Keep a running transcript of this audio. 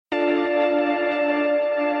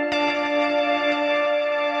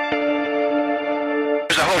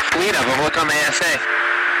a whole fleet of them. Look on the ASA.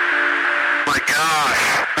 My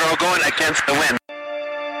gosh. They're all going against the wind.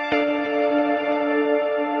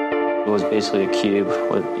 It was basically a cube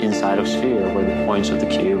with inside of a sphere where the points of the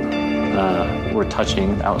cube were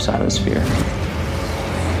touching the outside of the sphere.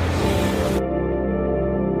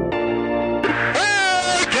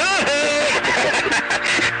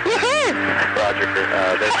 Roger.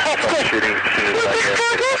 There's troubleshooting as soon as I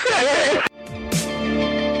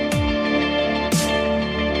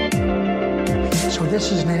So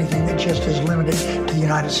this isn't anything that just is limited to the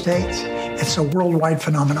United States. It's a worldwide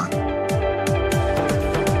phenomenon.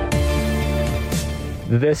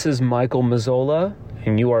 This is Michael Mazzola,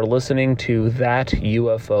 and you are listening to That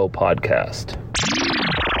UFO Podcast.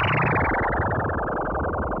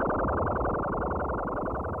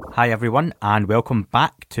 Hi everyone, and welcome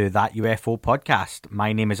back to That UFO Podcast.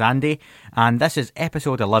 My name is Andy, and this is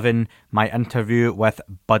episode 11, my interview with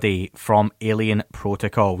Buddy from Alien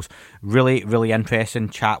Protocols. Really interesting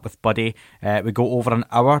chat with Buddy. We go over an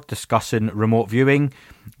hour discussing remote viewing,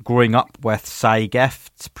 growing up with psi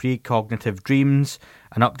gifts, precognitive dreams,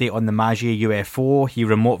 an update on the Magia UFO. He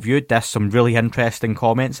remote viewed this, some really interesting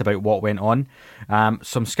comments about what went on,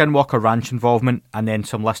 some Skinwalker Ranch involvement, and then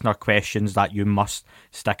some listener questions that you must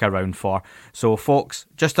stick around for. So folks,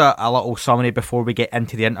 just a little summary before we get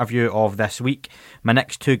into the interview of this week. My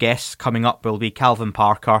next two guests coming up will be Calvin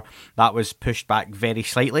Parker. That was pushed back very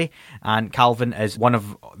slightly, and Calvin is one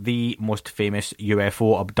of the most famous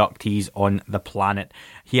UFO abductees on the planet.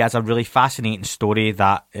 He has a really fascinating story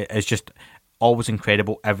that is just always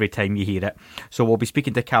incredible every time you hear it. So we'll be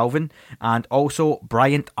speaking to Calvin, and also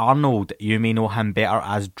Bryant Arnold. You may know him better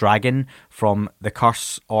as Dragon from The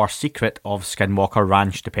Curse or Secret of Skinwalker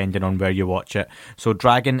Ranch, depending on where you watch it. So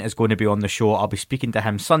Dragon is going to be on the show. I'll be speaking to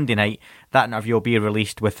him Sunday night. That interview will be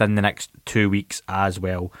released within the next 2 weeks as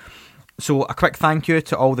well. So a quick thank you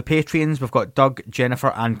to all the Patreons. We've got Doug,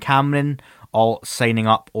 Jennifer and Cameron all signing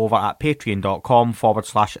up over at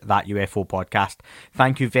patreon.com/That UFO Podcast.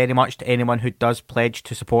 Thank you very much to anyone who does pledge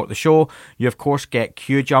to support the show. You of course get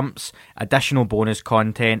queue jumps, additional bonus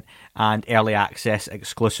content and early access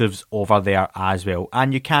exclusives over there as well.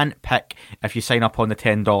 And you can pick, if you sign up on the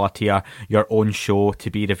 $10 tier, your own show to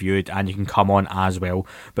be reviewed, and you can come on as well.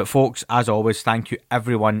 But folks, as always, thank you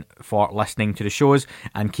everyone for listening to the shows,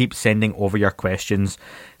 and keep sending over your questions.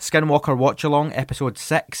 Skinwalker Watch Along episode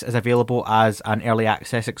 6 is available as an early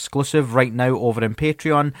access exclusive right now over in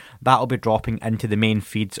Patreon. That'll be dropping into the main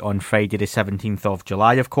feeds on Friday the 17th of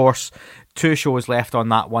July, of course. 2 shows left on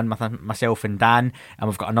that one with myself and Dan, and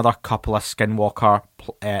we've got another couple of Skinwalker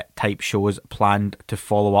type shows planned to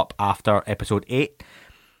follow up after episode 8.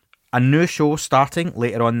 A new show starting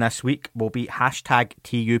later on this week will be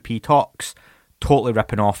 #TUP Talks. Totally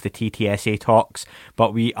ripping off the TTSA talks,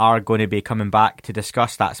 but we are going to be coming back to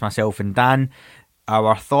discuss, that's myself and Dan,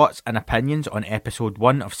 our thoughts and opinions on episode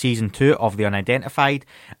 1 of season 2 of The Unidentified.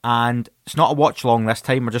 And it's not a watch along this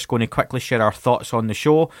time, we're just going to quickly share our thoughts on the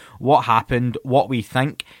show, what happened, what we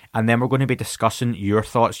think, and then we're going to be discussing your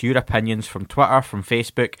thoughts, your opinions from Twitter, from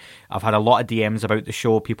Facebook. I've had a lot of DMs about the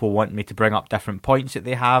show, people want me to bring up different points that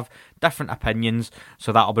they have, different opinions,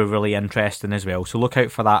 so that'll be really interesting as well. So look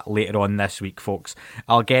out for that later on this week, folks.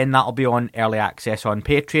 Again, that'll be on early access on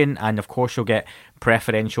Patreon, and of course you'll get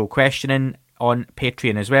preferential questioning on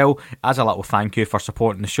Patreon as well, as a little thank you for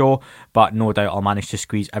supporting the show, but no doubt I'll manage to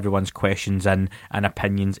squeeze everyone's questions in and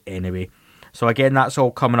opinions anyway. So again, that's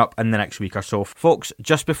all coming up in the next week or so. Folks,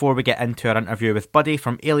 just before we get into our interview with Buddy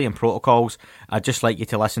from Alien Protocols, I'd just like you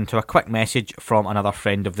to listen to a quick message from another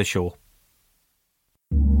friend of the show.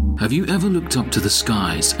 Have you ever looked up to the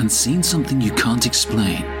skies and seen something you can't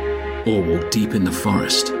explain? Or walked deep in the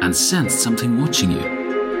forest and sensed something watching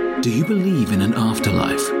you? Do you believe in an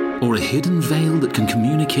afterlife? Or a hidden veil that can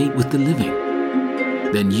communicate with the living?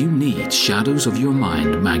 Then you need Shadows of Your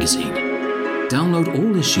Mind magazine. Download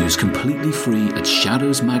all issues completely free at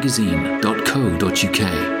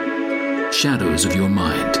shadowsmagazine.co.uk. Shadows of Your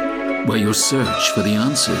Mind, where your search for the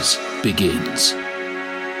answers begins.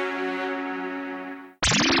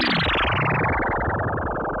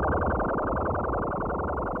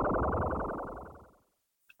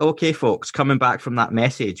 Okay, folks, coming back from that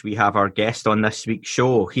message, we have our guest on this week's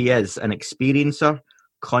show. He is an experiencer,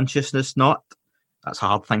 consciousness nut. That's a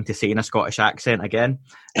hard thing to say in a Scottish accent again.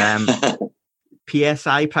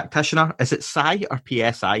 PSI practitioner. Is it Psi or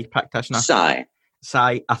PSI practitioner? Psi.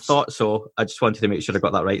 Psi. I thought so. I just wanted to make sure I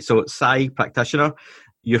got that right. So Psi practitioner,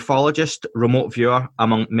 ufologist, remote viewer,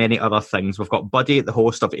 among many other things. We've got Buddy, the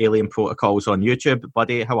host of Alien Protocols on YouTube.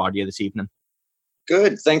 Buddy, how are you this evening?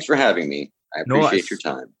 Good. Thanks for having me. I appreciate your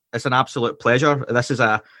time. It's an absolute pleasure. This is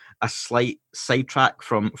a a slight sidetrack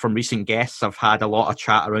from recent guests. I've had a lot of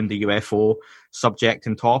chat around the UFO subject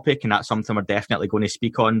and topic, and that's something we're definitely going to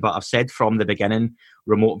speak on. But I've said from the beginning,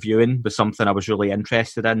 remote viewing was something I was really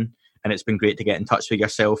interested in, and it's been great to get in touch with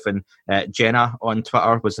yourself. And Jenna on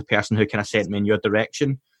Twitter was the person who kind of sent me in your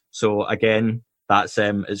direction. So again, that's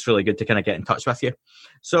it's really good to kind of get in touch with you.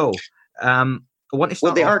 So I want to start.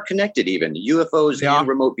 Well, they are connected. Even UFOs and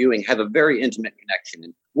remote viewing have a very intimate connection,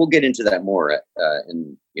 and we'll get into that more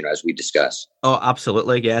as we discuss. Oh,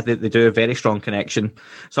 absolutely. Yeah, they do a very strong connection.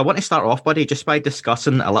 So I want to start off, buddy, just by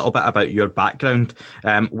discussing a little bit about your background.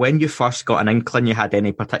 When you first got an inkling, you had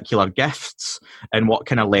any particular gifts, and what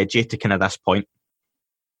kind of led you to kind of this point?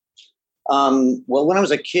 Well, when I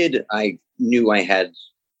was a kid, I knew I had,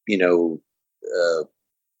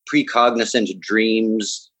 precognizant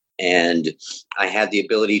dreams, and I had the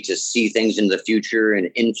ability to see things in the future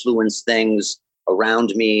and influence things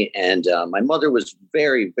around me. And my mother was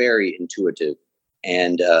very, very intuitive,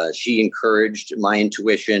 and she encouraged my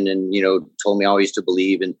intuition and, told me always to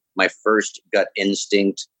believe in my first gut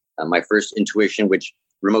instinct, my first intuition, which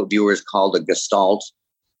remote viewers called a gestalt.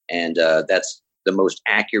 And that's the most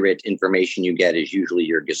accurate information you get is usually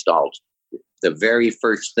your gestalt, the very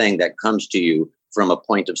first thing that comes to you from a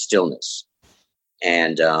point of stillness.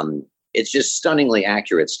 And it's just stunningly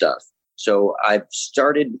accurate stuff. So I've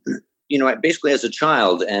started, basically as a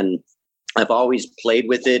child, and I've always played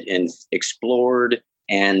with it and explored.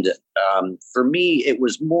 And for me, it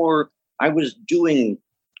was more, I was doing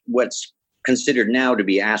what's considered now to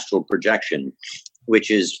be astral projection,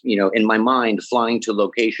 which is, in my mind, flying to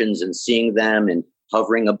locations and seeing them and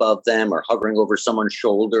hovering above them or hovering over someone's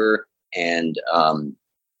shoulder. And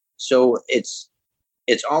so it's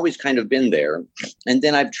always kind of been there. And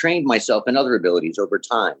then I've trained myself in other abilities over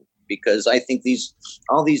time, because I think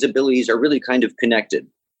all these abilities are really kind of connected.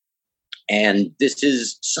 And this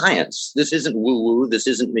is science. This isn't woo-woo. This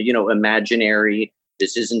isn't, imaginary.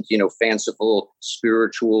 This isn't, fanciful,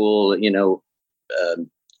 spiritual,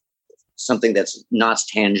 something that's not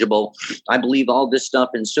tangible. I believe all this stuff,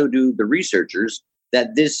 and so do the researchers,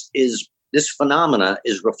 that this phenomena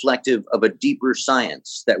is reflective of a deeper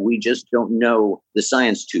science that we just don't know the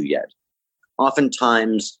science to yet.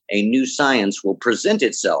 Oftentimes, a new science will present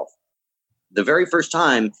itself the very first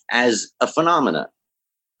time as a phenomena.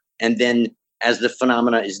 And then as the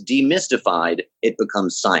phenomena is demystified, it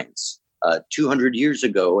becomes science. 200 years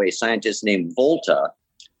ago, a scientist named Volta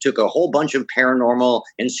took a whole bunch of paranormal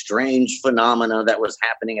and strange phenomena that was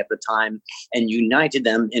happening at the time and united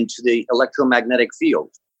them into the electromagnetic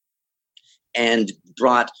field, and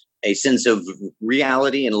brought a sense of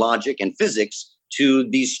reality and logic and physics to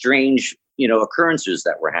these strange, occurrences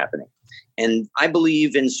that were happening. And I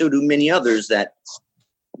believe, and so do many others, that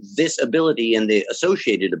this ability and the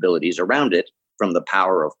associated abilities around it, from the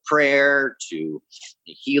power of prayer to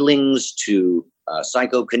healings to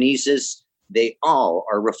psychokinesis, they all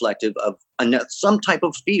are reflective of some type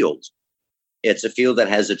of field. It's a field that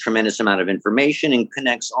has a tremendous amount of information and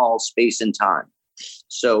connects all space and time.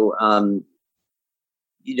 So,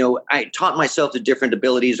 I taught myself the different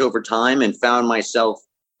abilities over time and found myself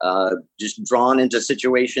just drawn into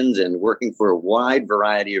situations and working for a wide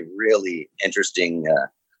variety of really interesting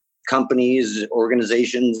companies,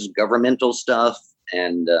 organizations, governmental stuff,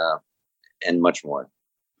 and much more.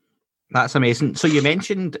 That's amazing. So you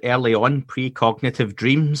mentioned early on precognitive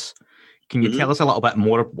dreams. Can you tell us a little bit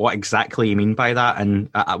more what exactly you mean by that, and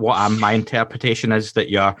what my interpretation is that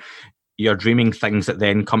you're dreaming things that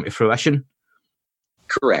then come to fruition?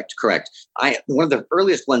 Correct. One of the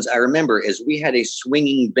earliest ones I remember is we had a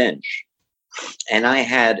swinging bench, and I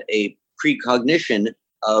had a precognition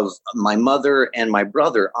of my mother and my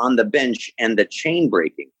brother on the bench and the chain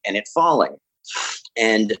breaking and it falling.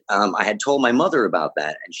 And I had told my mother about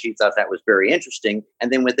that, and she thought that was very interesting.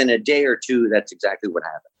 And then within a day or two, that's exactly what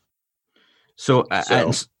happened. So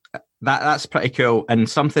that's pretty cool. And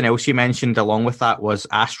something else you mentioned along with that was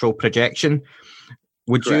astral projection.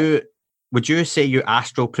 Would you say you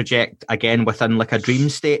astral project again within like a dream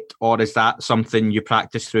state, or is that something you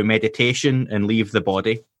practice through meditation and leave the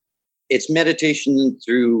body? It's meditation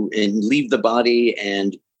through and leave the body,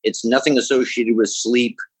 and it's nothing associated with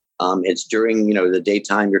sleep. It's during, the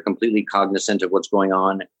daytime, you're completely cognizant of what's going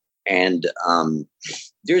on. And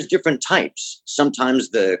there's different types.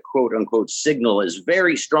 Sometimes the quote unquote signal is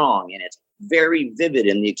very strong and it's very vivid,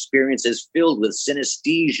 and the experience is filled with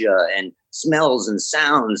synesthesia and smells and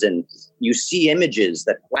sounds, and you see images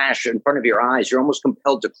that flash in front of your eyes. You're almost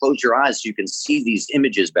compelled to close your eyes so you can see these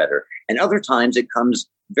images better. And other times it comes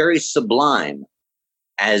very sublime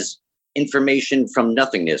as information from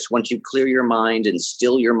nothingness. Once you clear your mind and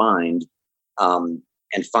still your mind,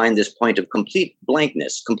 and find this point of complete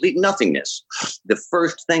blankness, complete nothingness. The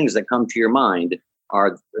first things that come to your mind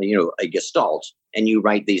are, a gestalt, and you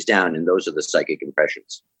write these down, and those are the psychic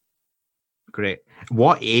impressions. Great.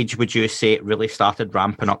 What age would you say it really started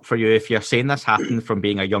ramping up for you? If you're saying this happened from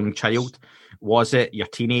being a young child, was it your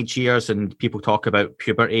teenage years? And people talk about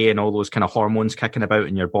puberty and all those kind of hormones kicking about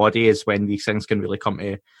in your body is when these things can really come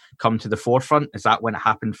to the forefront. Is that when it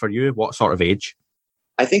happened for you? What sort of age?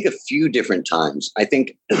 I think a few different times. I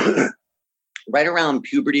think right around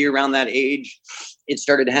puberty, around that age, it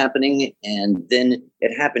started happening. And then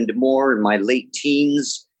it happened more in my late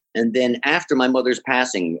teens. And then after my mother's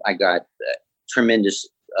passing, I got a tremendous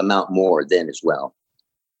amount more then as well.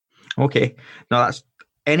 Okay. Now, that's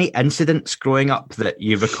any incidents growing up that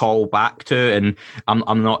you recall back to? And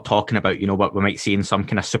I'm not talking about, what we might see in some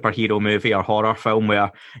kind of superhero movie or horror film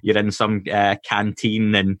where you're in some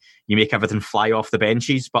canteen and you make everything fly off the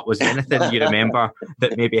benches. But was there anything you remember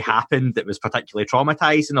that maybe happened that was particularly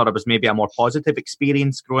traumatizing, or it was maybe a more positive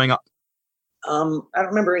experience growing up? I don't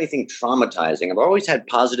remember anything traumatizing. I've always had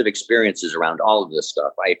positive experiences around all of this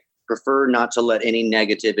stuff. I prefer not to let any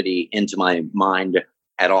negativity into my mind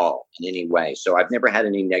at all in any way. So I've never had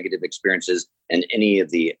any negative experiences in any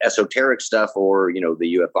of the esoteric stuff or,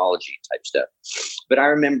 the ufology type stuff. But I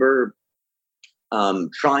remember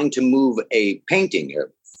trying to move a painting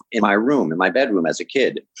in my room, in my bedroom as a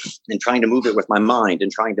kid, and trying to move it with my mind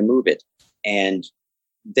and trying to move it. And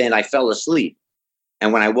then I fell asleep.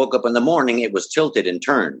 And when I woke up in the morning, it was tilted and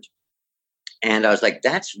turned. And I was like,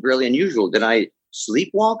 that's really unusual. Did I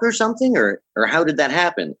sleepwalk or something? Or how did that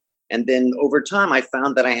happen? And then over time, I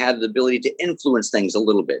found that I had the ability to influence things a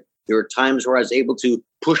little bit. There were times where I was able to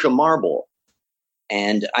push a marble,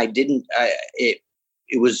 and it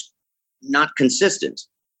was not consistent.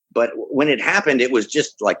 But when it happened, it was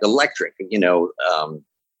just like electric,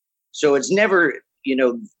 So it's never,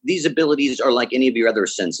 these abilities are like any of your other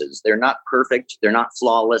senses. They're not perfect. They're not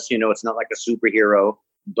flawless. It's not like a superhero.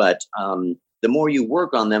 But the more you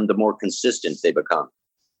work on them, the more consistent they become.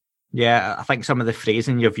 Yeah, I think some of the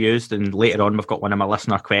phrasing you've used, and later on we've got one of my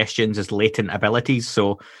listener questions, is latent abilities.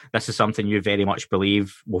 So this is something you very much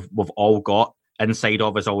believe we've all got inside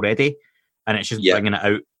of us already, and it's just bringing it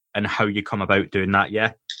out and how you come about doing that.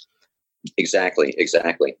 Yeah, exactly.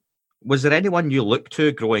 Was there anyone you looked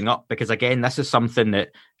to growing up? Because again, this is something that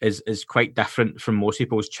is quite different from most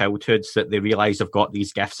people's childhoods, that they realise they've got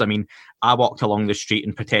these gifts. I mean, I walked along the street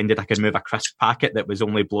and pretended I could move a crisp packet that was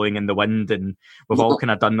only blowing in the wind, and we've all kind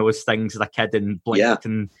of done those things as a kid and blinked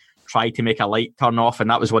and tried to make a light turn off. And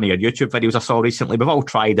that was one of your YouTube videos I saw recently. We've all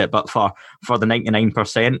tried it, but for the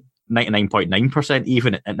 99.9%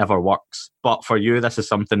 even, it never works. But for you, this is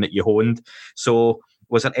something that you honed. So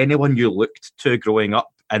was there anyone you looked to growing up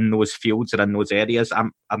in those fields or in those areas?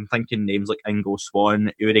 I'm thinking names like Ingo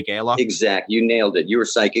Swann, Uri Geller. Exact. You nailed it. You were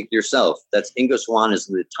psychic yourself. That's Ingo Swann is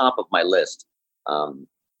the top of my list.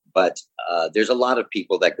 But there's a lot of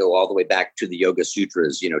people that go all the way back to the Yoga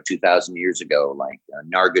Sutras, 2,000 years ago, like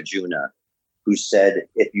Nagarjuna, who said,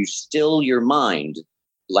 if you still your mind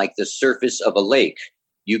like the surface of a lake,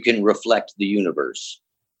 you can reflect the universe.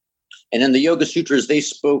 And in the Yoga Sutras, they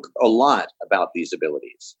spoke a lot about these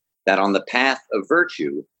abilities, that on the path of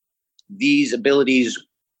virtue, these abilities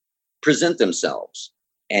present themselves.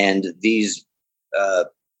 And these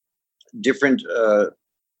different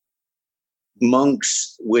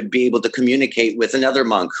monks would be able to communicate with another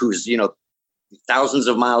monk who's, thousands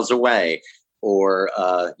of miles away, or,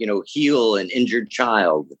 heal an injured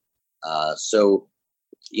child. So,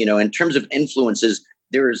 in terms of influences,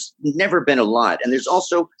 there's never been a lot. And there's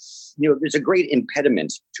also, there's a great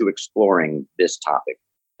impediment to exploring this topic.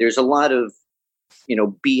 There's a lot of,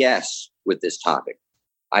 BS with this topic.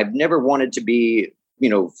 I've never wanted to be,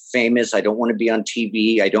 famous. I don't want to be on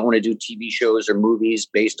TV. I don't want to do TV shows or movies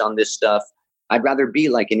based on this stuff. I'd rather be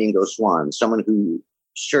like an Ingo Swann, someone who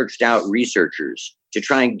searched out researchers to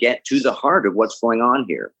try and get to the heart of what's going on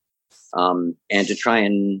here, and to try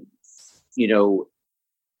and,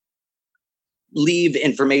 leave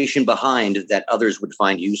information behind that others would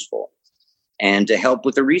find useful, and to help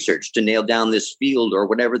with the research to nail down this field or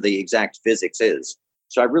whatever the exact physics is.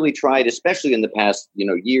 So I've really tried, especially in the past,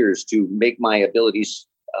 years, to make my abilities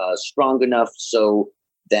strong enough so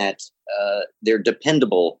that they're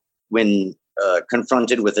dependable when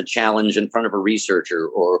confronted with a challenge in front of a researcher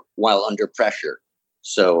or while under pressure.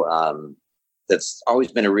 So that's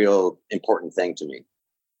always been a real important thing to me.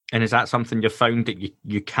 And is that something you've found that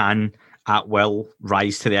you can at will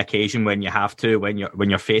rise to the occasion when you have to, when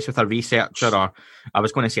you're faced with a researcher, or I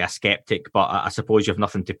was going to say a skeptic, but I suppose you have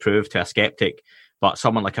nothing to prove to a skeptic. but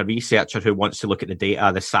someone like a researcher who wants to look at the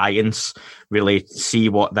data, the science, really see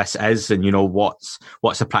what this is, and what's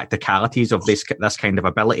the practicalities of this kind of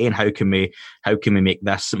ability, and how can we make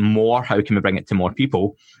this more? How can we bring it to more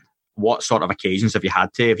people? What sort of occasions have you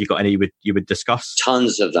had to? Have you got any you would discuss?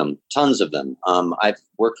 Tons of them. I've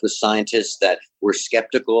worked with scientists that were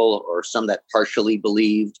skeptical, or some that partially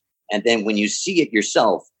believed. And then when you see it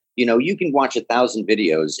yourself, you can watch 1,000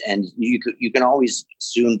 videos and you can always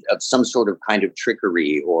assume of some sort of kind of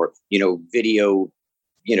trickery or, video,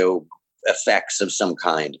 effects of some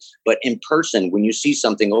kind. But in person, when you see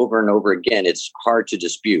something over and over again, it's hard to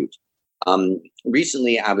dispute.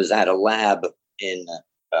 Recently, I was at a lab in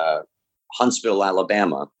Huntsville,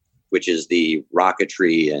 Alabama, which is the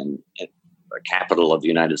rocketry and capital of the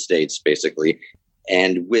United States, basically,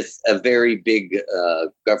 and with a very big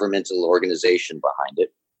governmental organization behind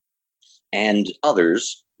it. And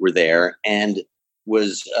others were there, and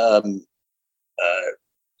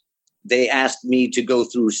they asked me to go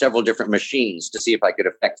through several different machines to see if I could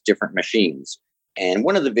affect different machines. And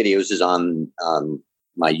one of the videos is on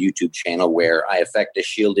my YouTube channel where I affect a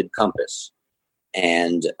shielded compass.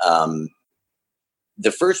 And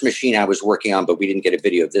the first machine I was working on, but we didn't get a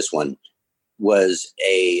video of this one, was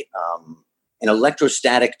an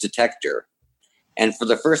electrostatic detector. And for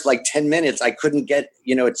the first 10 minutes, I couldn't get,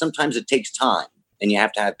 sometimes it takes time and you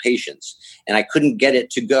have to have patience. And I couldn't get it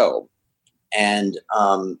to go. And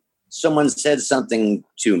someone said something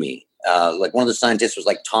to me, one of the scientists was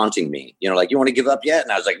taunting me, you want to give up yet?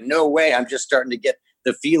 And I was like, no way. I'm just starting to get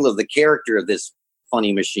the feel of the character of this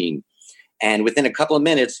funny machine. And within a couple of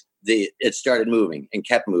minutes, it started moving and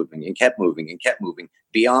kept moving and kept moving and kept moving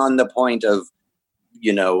beyond the point of,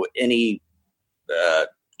 any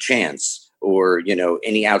chance or,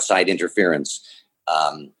 any outside interference.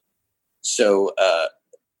 So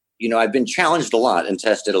I've been challenged a lot and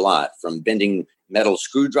tested a lot, from bending metal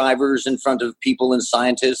screwdrivers in front of people and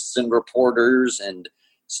scientists and reporters and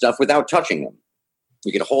stuff without touching them.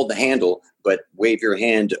 You can hold the handle, but wave your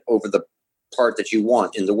hand over the part that you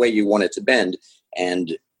want in the way you want it to bend,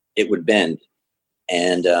 and it would bend.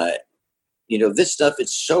 And, this stuff,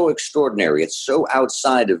 it's so extraordinary. It's so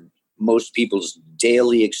outside of most people's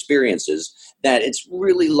daily experiences that it's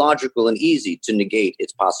really logical and easy to negate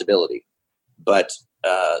its possibility. But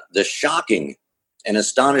the shocking and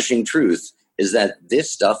astonishing truth is that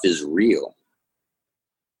this stuff is real.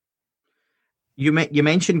 You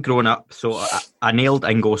mentioned growing up, so I nailed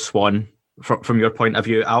Ingo Swann from your point of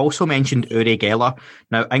view. I also mentioned Uri Geller.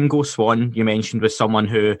 Now, Ingo Swann, you mentioned, was someone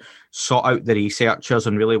who sought out the researchers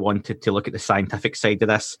and really wanted to look at the scientific side of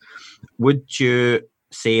this. Would you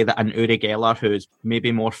say that an Uri Geller, who's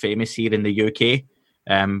maybe more famous here in the UK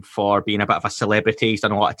for being a bit of a celebrity, he's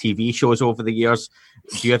done a lot of TV shows over the years,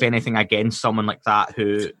 do you have anything against someone like that?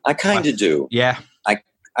 I kind of do. Yeah.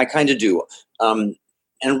 I kind of do.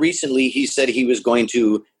 And recently he said he was going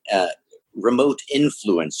to remote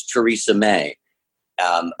influence Theresa May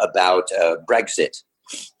about Brexit.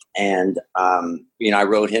 And, I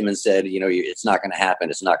wrote him and said, it's not going to happen.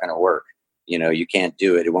 It's not going to work. You can't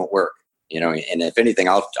do it. It won't work. And if anything,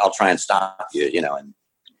 I'll try and stop you, and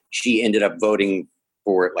she ended up voting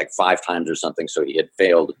for it 5 times or something. So he had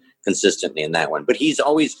failed consistently in that one, but he's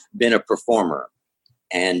always been a performer.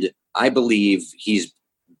 And I believe he's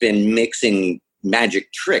been mixing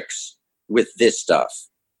magic tricks with this stuff.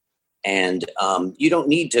 And you don't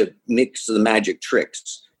need to mix the magic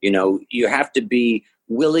tricks. You have to be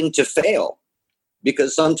willing to fail,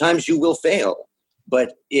 because sometimes you will fail.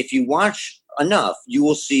 But if you watch enough, you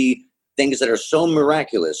will see things that are so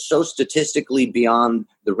miraculous, so statistically beyond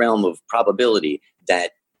the realm of probability,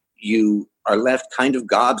 that you are left kind of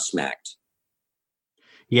gobsmacked.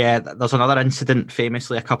 Yeah, there's another incident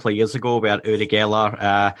famously a couple of years ago where Uri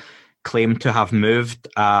Geller claimed to have moved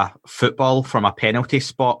football from a penalty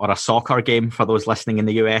spot, or a soccer game for those listening in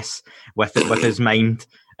the US, with his mind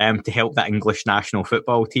to help the English national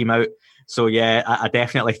football team out. So yeah, I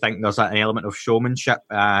definitely think there's an element of showmanship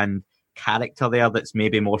and character there that's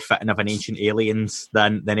maybe more fitting of an Ancient Aliens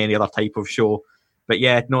than any other type of show. But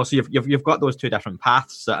yeah, no. So you've got those two different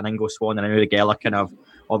paths that an Ingo Swann and an Uri Geller kind of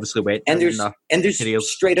obviously went. And there's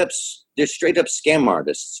straight up scam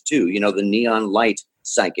artists too. The neon light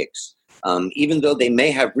psychics. Even though they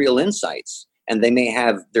may have real insights and they may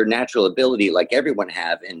have their natural ability, like everyone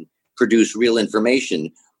have, and produce real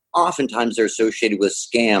information, oftentimes they're associated with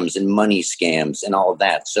scams and money scams and all of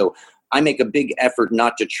that. So I make a big effort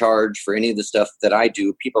not to charge for any of the stuff that I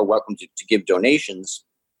do. People are welcome to give donations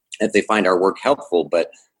if they find our work helpful,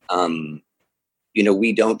 but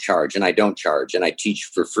we don't charge, and I don't charge, and I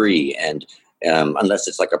teach for free, and unless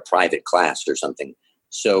it's like a private class or something.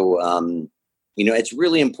 So It's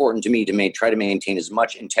really important to me to try to maintain as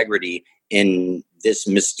much integrity in this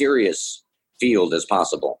mysterious field as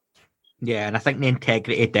possible. Yeah, and I think the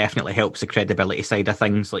integrity definitely helps the credibility side of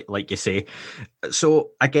things, like you say.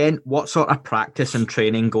 So again, what sort of practice and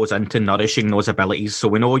training goes into nourishing those abilities? So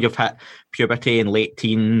we know you've hit puberty and late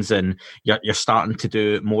teens, and you're starting to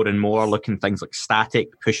do more and more, looking things like static,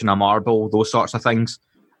 pushing a marble, those sorts of things.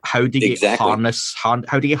 How do you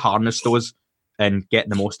harness those and get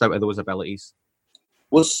the most out of those abilities?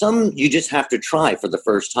 Well, some you just have to try for the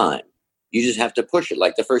first time. You just have to push it.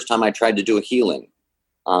 Like the first time I tried to do a healing.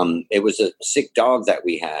 It was a sick dog that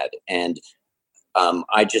we had, and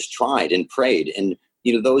I just tried and prayed, and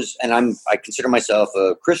I consider myself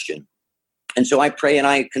a Christian, and so I pray and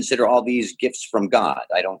I consider all these gifts from God.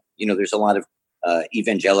 I don't, there's a lot of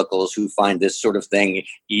evangelicals who find this sort of thing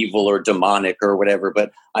evil or demonic or whatever,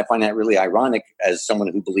 but I find that really ironic as someone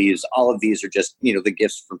who believes all of these are just the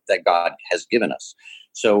gifts that God has given us.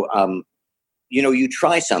 So you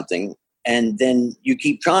try something. And then you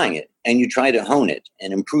keep trying it and you try to hone it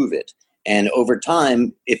and improve it. And over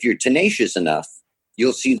time, if you're tenacious enough,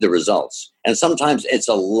 you'll see the results. And sometimes it's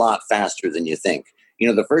a lot faster than you think.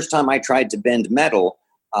 The first time I tried to bend metal,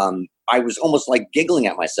 I was almost like giggling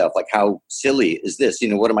at myself, like, how silly is this?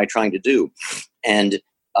 What am I trying to do? And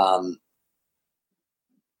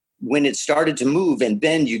when it started to move and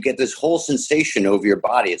bend, you get this whole sensation over your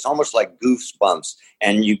body. It's almost like goosebumps,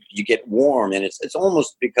 and you get warm, and it's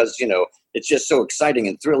almost because it's just so exciting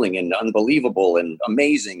and thrilling and unbelievable and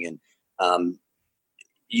amazing, and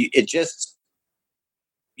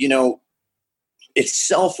it's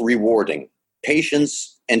self-rewarding.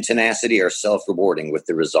 Patience and tenacity are self-rewarding with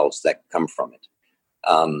the results that come from it.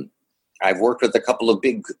 I've worked with a couple of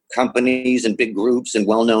big companies and big groups and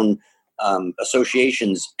well-known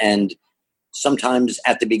associations, and sometimes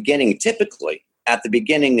typically at the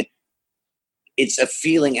beginning, it's a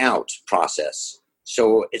feeling out process.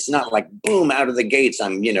 So it's not like boom out of the gates,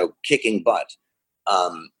 I'm kicking butt.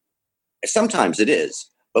 Sometimes it is,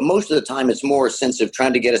 but most of the time it's more a sense of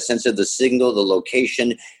trying to get a sense of the signal, the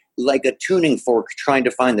location, like a tuning fork trying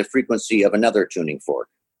to find the frequency of another tuning fork.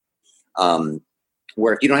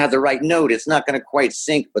 Where if you don't have the right note, it's not going to quite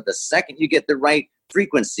sync, but the second you get the right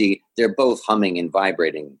frequency, they're both humming and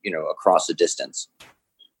vibrating, across a distance.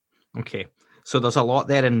 Okay. So there's a lot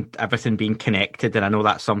there in everything being connected, and I know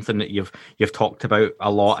that's something that you've talked about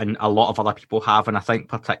a lot, and a lot of other people have, and I think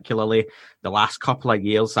particularly the last couple of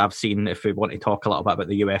years I've seen, if we want to talk a little bit about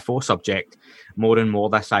the UFO subject, more and more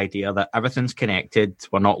this idea that everything's connected.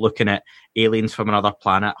 We're not looking at aliens from another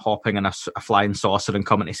planet hopping in a flying saucer and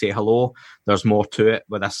coming to say hello. There's more to it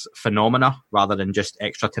with this phenomena rather than just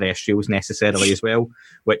extraterrestrials necessarily as well,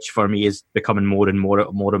 which for me is becoming more and more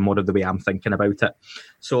of the way I'm thinking about it.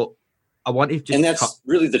 So I want to just... And that's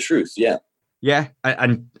really the truth, yeah. Yeah,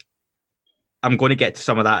 and I'm going to get to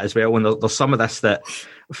some of that as well. And there's some of this that,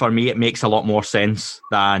 for me, it makes a lot more sense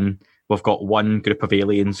than we've got one group of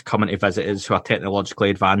aliens coming to visit us who are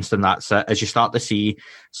technologically advanced, and that's it. As you start to see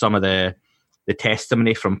some of the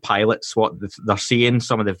testimony from pilots, what they're seeing,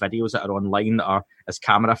 some of the videos that are online are, as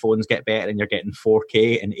camera phones get better and you're getting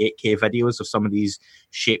 4K and 8K videos of some of these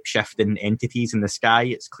shape-shifting entities in the sky,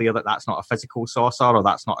 it's clear that that's not a physical saucer or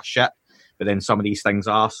that's not a ship. But then some of these things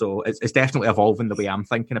are. So it's definitely evolving the way I'm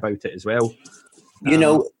thinking about it as well.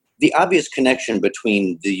 The obvious connection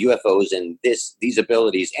between the UFOs and these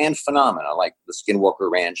abilities and phenomena like the Skinwalker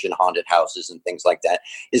Ranch and haunted houses and things like that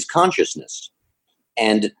is consciousness.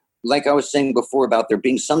 And like I was saying before about there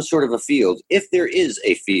being some sort of a field, if there is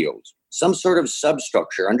a field, some sort of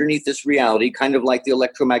substructure underneath this reality, kind of like the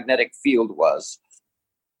electromagnetic field was,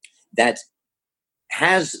 that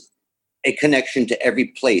has a connection to every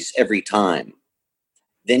place, every time,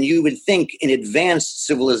 then you would think an advanced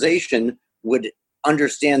civilization would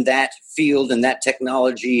understand that field and that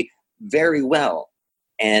technology very well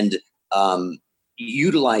and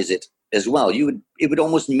utilize it as well. It would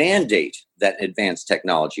almost mandate that advanced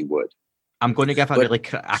technology would. I'm going to give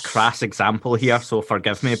a crass example here, so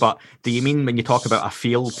forgive me, but do you mean when you talk about a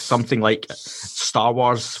field, something like Star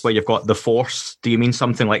Wars where you've got the Force, do you mean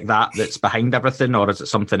something like that that's behind everything, or is it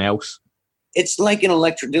something else? It's like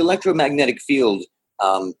the electromagnetic field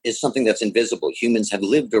is something that's invisible. Humans have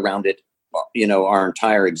lived around it, our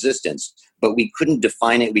entire existence, but we couldn't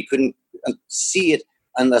define it. We couldn't see it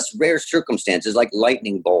unless rare circumstances like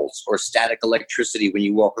lightning bolts or static electricity when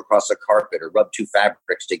you walk across a carpet or rub two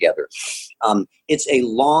fabrics together. It's a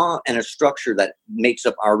law and a structure that makes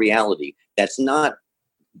up our reality that's not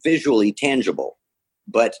visually tangible,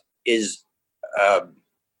 but is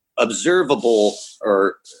observable,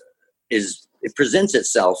 or it presents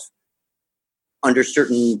itself under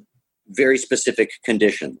certain very specific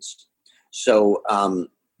conditions. So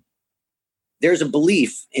there's a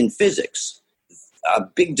belief in physics, a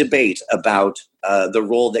big debate about the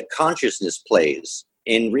role that consciousness plays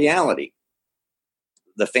in reality.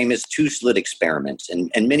 The famous two-slit experiment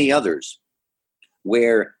and many others,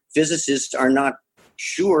 where physicists are not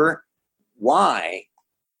sure why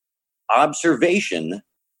observation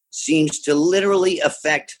seems to literally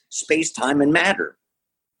affect space-time and matter.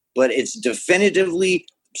 But it's definitively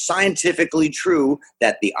scientifically true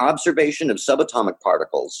that the observation of subatomic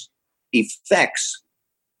particles affects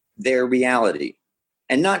their reality.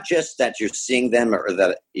 And not just that you're seeing them, or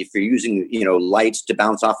that if you're using, lights to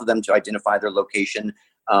bounce off of them to identify their location.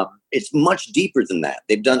 It's much deeper than that.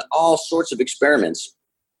 They've done all sorts of experiments,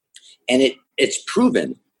 and it's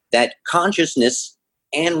proven that consciousness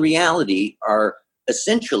and reality are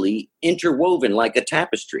essentially interwoven like a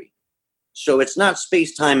tapestry. So it's not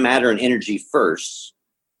space-time, matter, and energy first,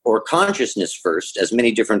 or consciousness first, as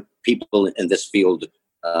many different people in this field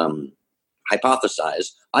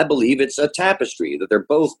hypothesize. I believe it's a tapestry, that they're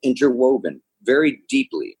both interwoven very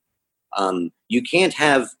deeply. You can't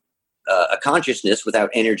have a consciousness without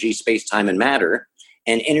energy, space-time, and matter.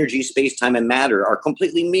 And energy, space-time, and matter are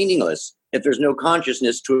completely meaningless if there's no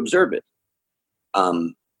consciousness to observe it.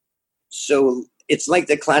 So it's like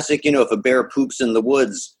the classic, if a bear poops in the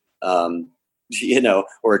woods, or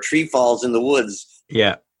a tree falls in the woods,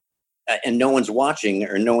 and no one's watching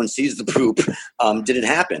or no one sees the poop, did it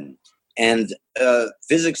happen? And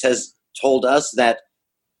physics has told us that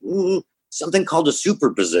something called a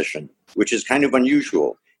superposition, which is kind of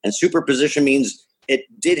unusual. And superposition means it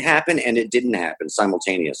did happen and it didn't happen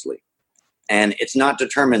simultaneously. And it's not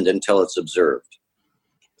determined until it's observed.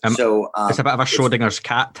 So it's a bit of a Schrodinger's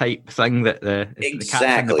cat type thing, that the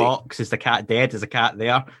cat's in the box. Is the cat dead? Is the cat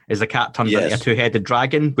there? Is the cat turned into a two-headed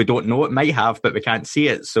dragon? We don't know. It might have, but we can't see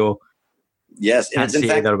it. So yes, and it's in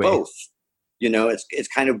fact both. It's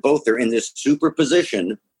kind of both. They're in this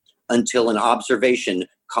superposition until an observation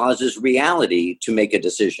causes reality to make a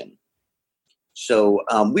decision. So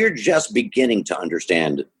we're just beginning to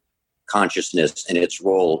understand consciousness and its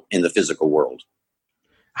role in the physical world.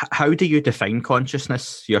 How do you define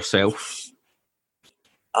consciousness yourself?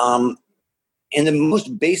 In the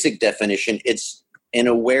most basic definition, it's an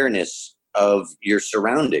awareness of your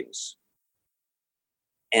surroundings.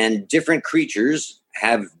 And different creatures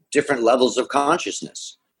have different levels of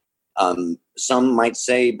consciousness. Some might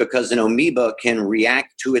say because an amoeba can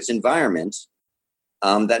react to its environment,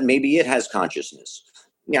 that maybe it has consciousness.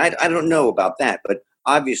 I don't know about that, but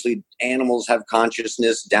obviously animals have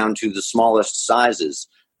consciousness down to the smallest sizes.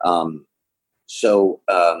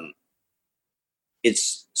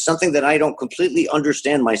 It's something that I don't completely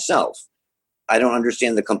understand myself. I don't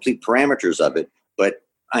understand the complete parameters of it, but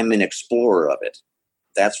I'm an explorer of it.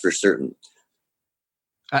 That's for certain.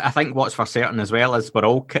 I think what's for certain as well is we're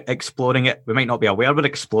all exploring it. We might not be aware we're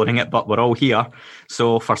exploring it, but we're all here.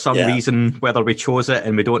 So for some reason, whether we chose it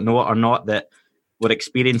and we don't know it or not, that we're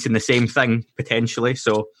experiencing the same thing potentially.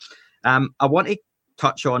 So I want to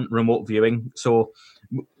touch on remote viewing. So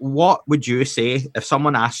what would you say if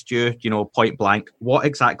someone asked you, point blank, what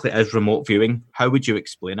exactly is remote viewing? How would you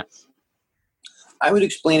explain it? I would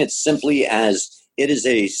explain it simply as it is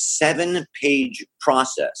a 7-page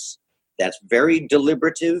process that's very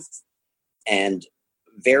deliberative and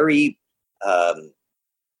very it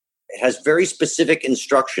has very specific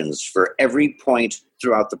instructions for every point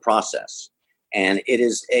throughout the process. And it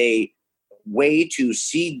is a way to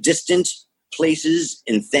see distant places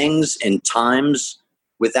and things and times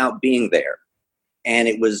without being there. And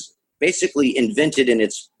it was basically invented in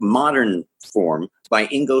its modern form by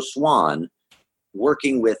Ingo Swann,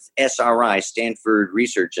 working with SRI, Stanford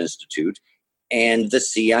Research Institute, and the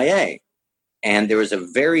CIA. And there was a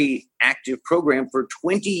very active program for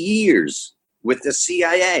 20 years with the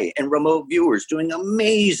CIA and remote viewers doing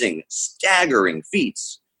amazing, staggering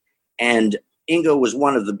feats. And Ingo was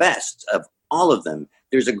one of the best of all of them.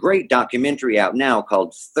 There's a great documentary out now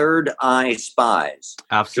called Third Eye Spies,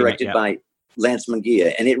 directed by Lance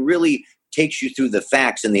Munguia. And it really takes you through the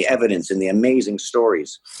facts and the evidence and the amazing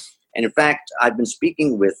stories. And in fact, I've been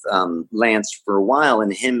speaking with Lance for a while,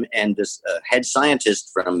 and him and this head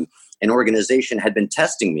scientist from an organization had been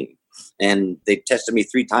testing me. And they tested me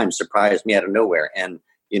 3 times, surprised me out of nowhere. And,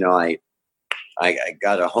 I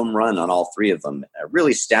got a home run on all 3 of them.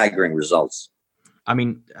 Really staggering results. I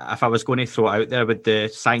mean, if I was going to throw it out there, would the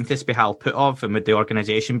scientists be Hal Puthoff, and would the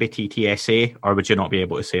organization be TTSA, or would you not be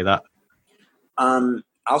able to say that?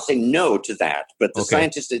 I'll say no to that. But the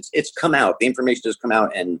scientists, it's come out. The information has come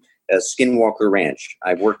out, and Skinwalker Ranch.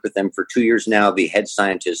 I've worked with them for 2 years now. The head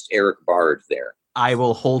scientist, Eric Bard, there. I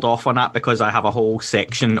will hold off on that because I have a whole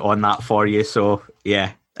section on that for you. So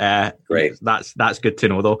yeah. Great. That's good to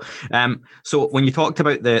know, though. So when you talked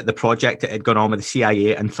about the project that had gone on with the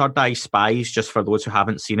CIA, and Third Eye Spies, just for those who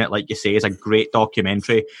haven't seen it, like you say, is a great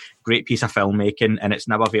documentary, great piece of filmmaking, and it's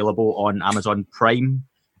now available on Amazon Prime,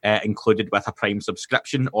 included with a Prime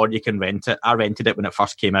subscription, or you can rent it. I rented it when it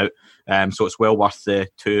first came out, so it's well worth the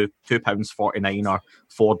 £2.49 or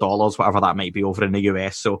 $4, whatever that might be over in the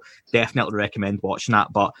US. So definitely recommend watching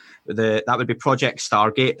that. But that would be Project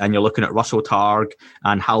Stargate, and you're looking at Russell Targ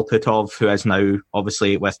and Hal Puthoff, who is now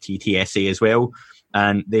obviously with TTSA as well.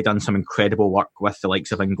 And they done some incredible work with the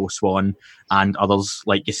likes of Ingo Swann and others,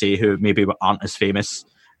 like you say, who maybe aren't as famous.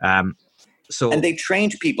 And they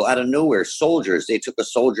trained people out of nowhere, soldiers. They took a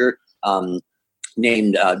soldier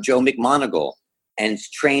named Joe McMoneagle and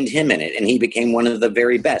trained him in it, and he became one of the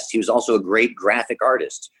very best. He was also a great graphic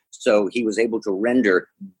artist, so he was able to render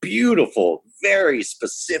beautiful, very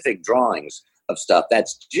specific drawings of stuff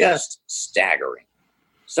that's just staggering.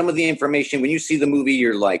 Some of the information, when you see the movie,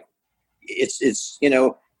 you're like, it's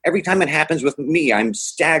every time it happens with me, I'm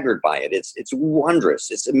staggered by it. It's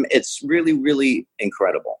wondrous. It's really, really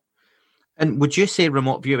incredible. And would you say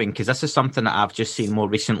remote viewing, because this is something that I've just seen more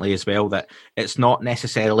recently as well, that it's not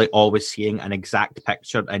necessarily always seeing an exact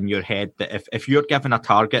picture in your head, that if you're given a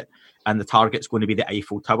target and the target's going to be the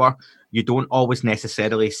Eiffel Tower, you don't always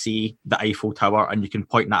necessarily see the Eiffel Tower and you can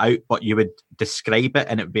point that out, but you would describe it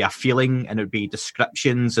and it would be a feeling and it would be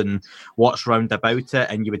descriptions and what's round about it,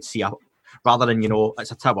 and you would see rather than,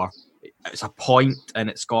 it's a tower, it's a point and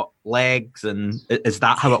it's got legs, and is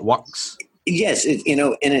that how it works? Yes, and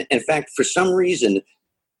in fact, for some reason,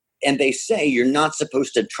 and they say you're not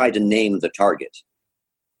supposed to try to name the target.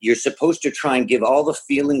 You're supposed to try and give all the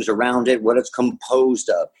feelings around it, what it's composed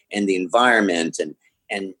of, and the environment.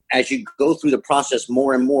 And as you go through the process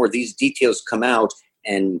more and more, these details come out.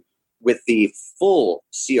 And with the full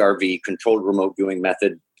CRV, controlled remote viewing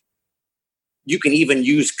method, you can even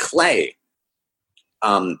use clay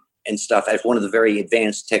and stuff as one of the very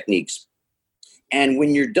advanced techniques. And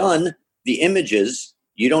when you're done, the images,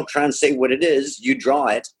 you don't try and say what it is, you draw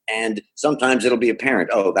it, and sometimes it'll be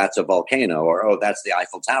apparent, oh, that's a volcano, or oh, that's the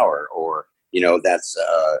Eiffel Tower, or, that's,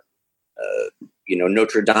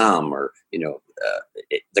 Notre Dame, or,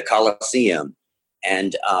 the Colosseum.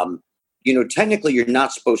 And, technically you're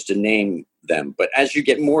not supposed to name them, but as you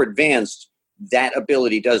get more advanced, that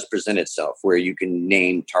ability does present itself where you can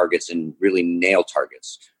name targets and really nail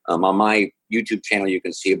targets. On my YouTube channel, you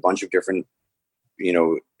can see a bunch of different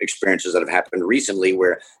experiences that have happened recently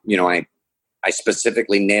where, I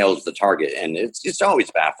specifically nailed the target, and it's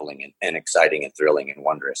always baffling and exciting and thrilling and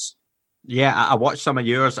wondrous. Yeah, I watched some of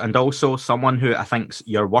yours, and also someone who I think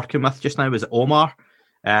you're working with just now is Omar.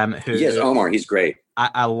 Yes, Omar, he's great.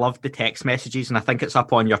 I love the text messages, and I think it's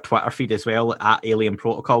up on your Twitter feed as well, at Alien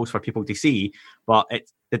Protocols, for people to see. But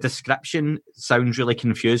the description sounds really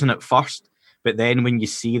confusing at first, but then when you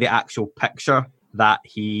see the actual picture that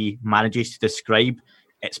he manages to describe,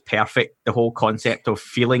 it's perfect. The whole concept of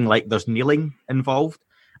feeling like there's kneeling involved.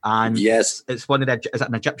 And yes, it's is it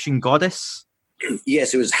an Egyptian goddess?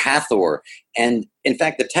 Yes, it was Hathor. And in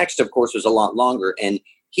fact, the text, of course, was a lot longer. And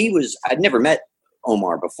I'd never met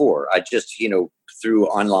Omar before. I just, through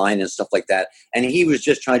online and stuff like that. And he was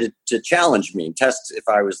just trying to challenge me, test if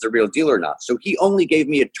I was the real deal or not. So he only gave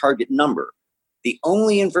me a target number. The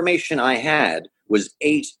only information I had was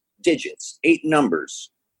 8 digits, 8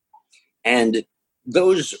 numbers. And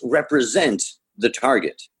those represent the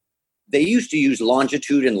target. They used to use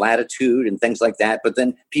longitude and latitude and things like that, but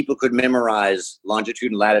then people could memorize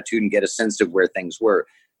longitude and latitude and get a sense of where things were.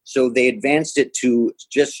 So they advanced it to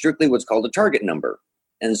just strictly what's called a target number.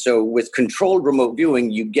 And so with controlled remote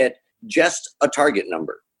viewing, you get just a target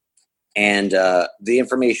number. And the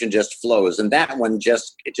information just flows. And that one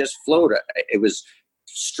just flowed. It was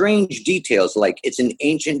strange details, like it's an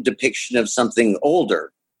ancient depiction of something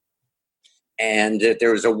older. And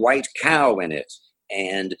there was a white cow in it.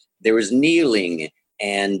 And there was kneeling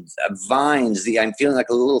and vines. I'm feeling like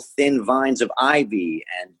a little thin vines of ivy,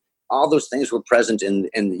 and all those things were present in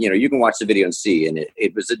you can watch the video and see. And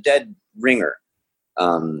it was a dead ringer.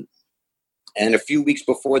 And a few weeks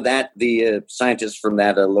before that, the scientists from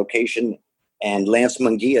that location and Lance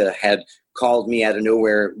Munguia had called me out of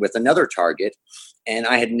nowhere with another target, and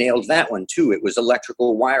I had nailed that one too. It was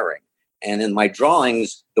electrical wiring. And in my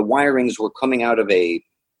drawings, the wirings were coming out of a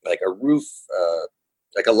roof,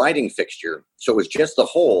 like a lighting fixture. So it was just the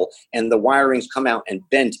hole, and the wirings come out and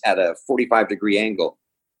bent at a 45-degree angle.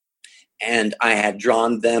 And I had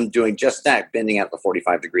drawn them doing just that, bending at the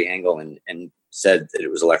 45-degree angle, and said that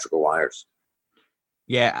it was electrical wires.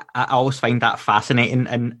 Yeah, I always find that fascinating.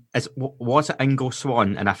 And was it Ingo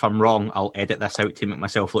Swann? And if I'm wrong, I'll edit this out to make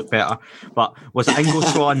myself look better. But was it Ingo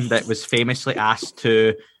Swann that was famously asked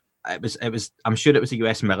to? It was. I'm sure it was the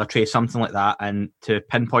U.S. military, something like that, and to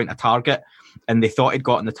pinpoint a target. And they thought he'd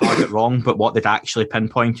gotten the target wrong, but what they'd actually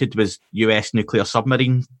pinpointed was U.S. nuclear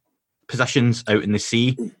submarine positions out in the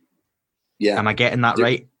sea. Yeah, am I getting that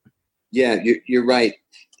right? Yeah, you're right.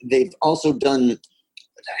 They've also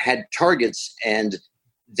had targets, and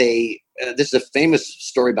this is a famous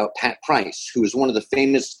story about Pat Price, who was one of the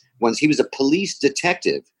famous ones. He was a police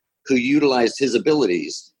detective who utilized his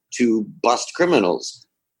abilities to bust criminals.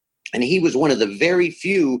 And he was one of the very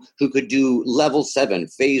few who could do level 7,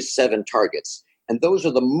 phase 7 targets. And those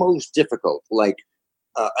are the most difficult, like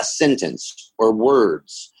a sentence or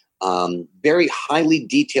words, very highly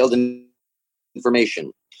detailed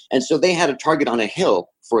information. And so they had a target on a hill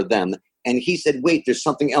for them. And he said, wait, there's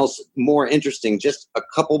something else more interesting, just a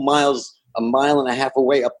mile and a half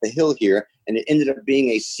away up the hill here. And it ended up being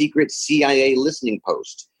a secret CIA listening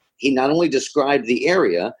post. He not only described the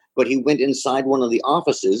area, but he went inside one of the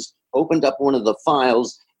offices, opened up one of the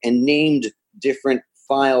files, and named different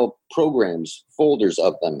file programs, folders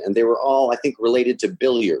of them. And they were all, I think, related to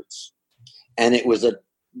billiards. And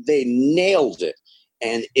they nailed it.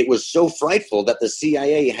 And it was so frightful that the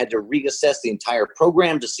CIA had to reassess the entire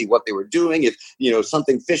program to see what they were doing. If,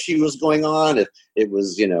 something fishy was going on, if it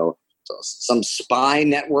was, some spy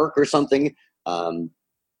network or something.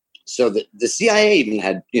 So the CIA even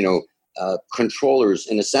had, controllers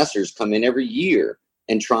and assessors come in every year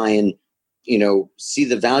and try and, see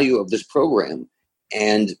the value of this program.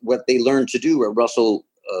 And what they learned to do, what Russell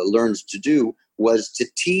learns to do, was to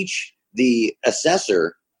teach the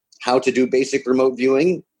assessor how to do basic remote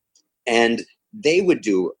viewing, and they would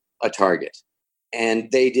do a target.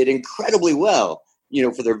 And they did incredibly well,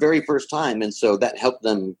 for their very first time. And so that helped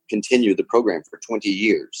them continue the program for 20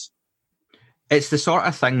 years. It's the sort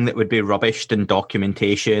of thing that would be rubbished in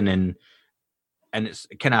documentation and it's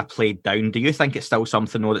kind of played down. Do you think it's still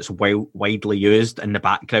something, though, that's widely used in the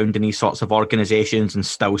background in these sorts of organizations and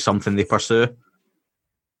still something they pursue?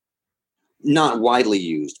 Not widely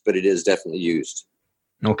used, but it is definitely used.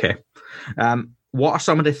 Okay. What are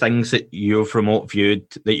some of the things that you've remote viewed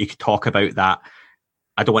that you could talk about that,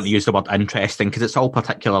 I don't want to use the word interesting because it's all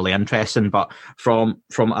particularly interesting, but from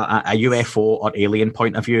a UFO or alien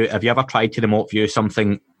point of view, have you ever tried to remote view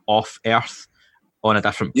something off Earth on a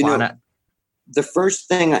different planet? The first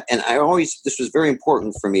thing, and this was very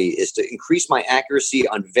important for me, is to increase my accuracy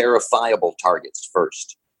on verifiable targets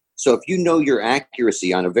first. So if you know your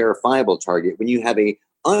accuracy on a verifiable target, when you have a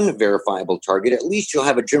unverifiable target, at least you'll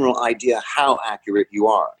have a general idea how accurate you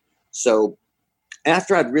are. So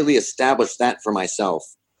after I'd really established that for myself,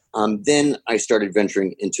 then I started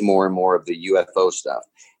venturing into more and more of the UFO stuff.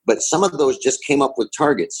 But some of those just came up with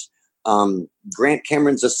targets. Grant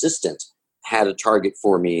Cameron's assistant had a target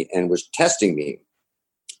for me and was testing me.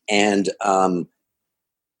 And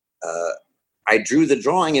I drew the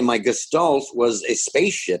drawing, and my gestalt was a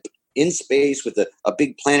spaceship in space with a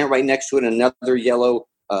big planet right next to it, and another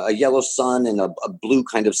a yellow sun and a blue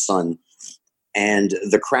kind of sun, and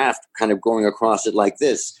the craft kind of going across it like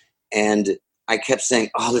this. And I kept saying,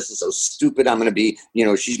 oh, this is so stupid. I'm going to be, I'm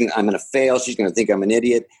going to fail. She's going to think I'm an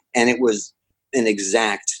idiot. And it was an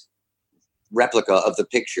exact replica of the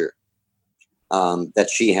picture that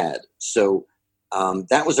she had. So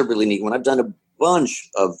that was a really neat one. I've done a bunch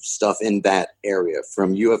of stuff in that area,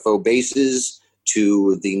 from UFO bases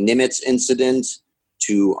to the Nimitz incident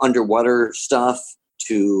to underwater stuff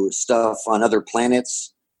to stuff on other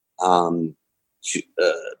planets, to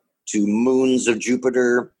moons of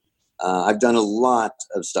Jupiter. I've done a lot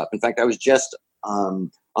of stuff. In fact, I was just on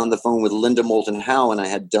the phone with Linda Moulton Howe, and I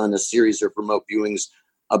had done a series of remote viewings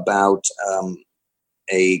about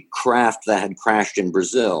a craft that had crashed in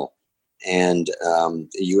Brazil and the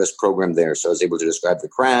U.S. program there. So I was able to describe the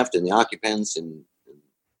craft and the occupants and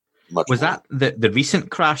much more. Was that the recent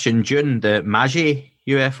crash in June, the Magi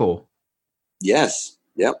UFO? Yes.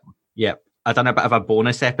 Yep. Yep. I done a bit of a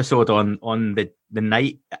bonus episode on the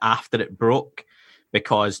night after it broke,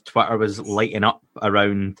 because Twitter was lighting up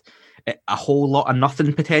around a whole lot of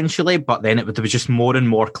nothing potentially, but then there was just more and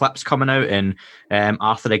more clips coming out, and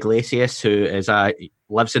Arthur Iglesias, who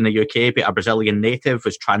lives in the UK but a Brazilian native,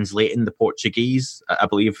 was translating the Portuguese, I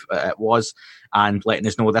believe it was, and letting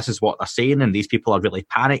us know this is what they're saying, and these people are really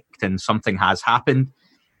panicked and something has happened.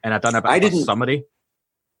 And I done a bit of a summary.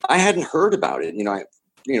 I hadn't heard about it,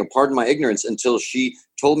 pardon my ignorance, until she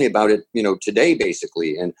told me about it, today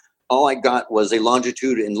basically, and all I got was a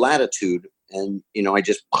longitude and latitude, and I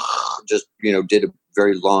just did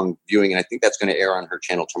very long viewing, and I think that's going to air on her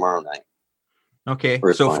channel tomorrow night. Okay,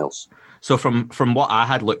 Earth Files. So from what I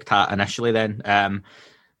had looked at initially, then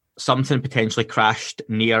something potentially crashed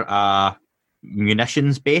near a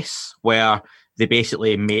munitions base where they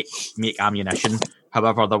basically make ammunition.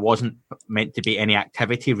 However, there wasn't meant to be any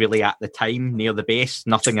activity really at the time near the base,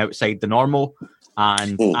 nothing outside the normal.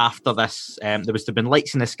 And after this, there was to been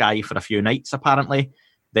lights in the sky for a few nights, apparently.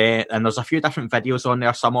 And there's a few different videos on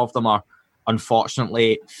there. Some of them are,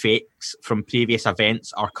 unfortunately, fakes from previous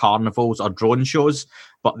events or carnivals or drone shows,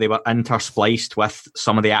 but they were interspliced with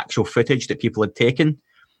some of the actual footage that people had taken.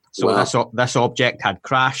 So this object had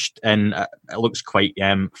crashed, and it looks quite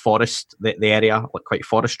forest, the area, like quite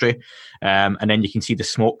forestry. And then you can see the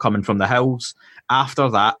smoke coming from the hills. After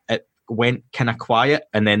that, it went kind of quiet,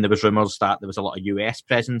 and then there was rumours that there was a lot of US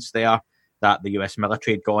presence there, that the US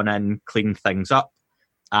military had gone in, cleaned things up,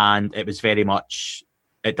 and it was very much,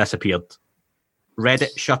 it disappeared.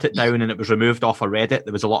 Reddit shut it down and it was removed off of Reddit.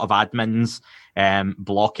 There was a lot of admins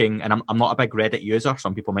blocking, and I'm not a big Reddit user.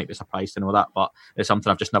 Some people might be surprised to know that, but it's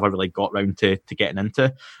something I've just never really got round to getting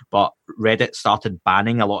into. But Reddit started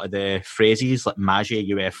banning a lot of the phrases like Magi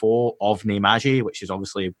UFO, OVNI Magi, which is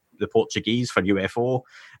obviously the Portuguese for UFO.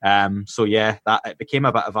 So yeah, that it became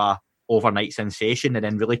a bit of a overnight sensation and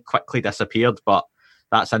then really quickly disappeared. But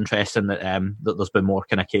that's interesting that that there's been more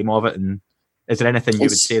kind of came of it. And is there anything you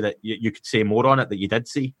would say that you could say more on it that you did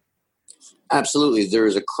see? Absolutely. There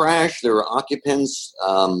is a crash. There are occupants.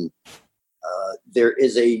 There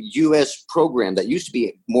is a U.S. program that used to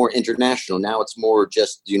be more international. Now it's more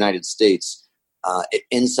just the United States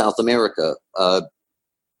in South America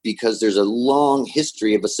because there's a long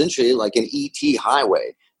history of essentially like an ET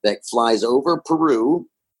highway that flies over Peru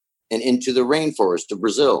and into the rainforest of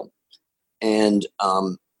Brazil. And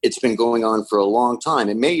it's been going on for a long time.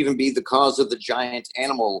 It may even be the cause of the giant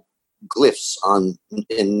animal glyphs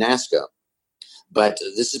in Nazca. But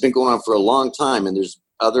this has been going on for a long time, and there's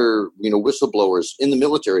other, whistleblowers in the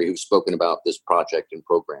military who've spoken about this project and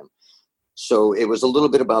program. So it was a little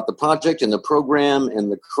bit about the project and the program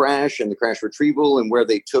and the crash retrieval and where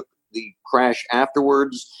they took the crash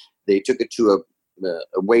afterwards. They took it to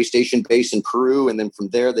a way station base in Peru, and then from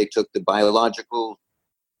there they took the biological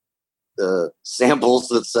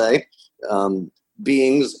samples, let's say,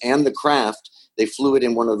 beings and the craft. They flew it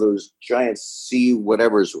in one of those giant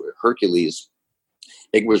Hercules.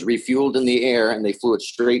 It was refueled in the air, and they flew it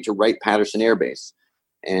straight to Wright-Patterson Air Base.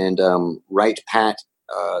 And Wright-Pat,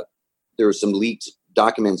 there were some leaked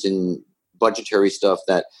documents in budgetary stuff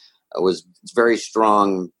that was very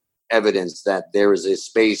strong evidence that there is a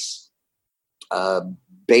space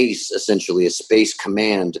base, essentially, a space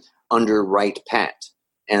command under Wright-Pat.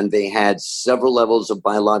 And they had several levels of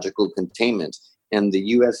biological containment. And the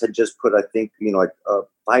U.S. had just put, I think,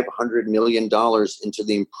 $500 million into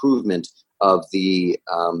the improvement of the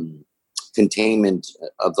containment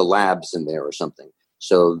of the labs in there or something.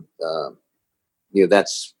 So,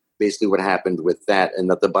 that's basically what happened with that, and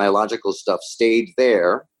that the biological stuff stayed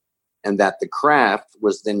there, and that the craft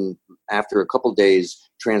was then, after a couple days,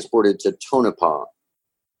 transported to Tonopah,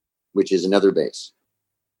 which is another base.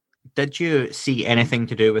 Did you see anything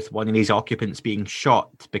to do with one of these occupants being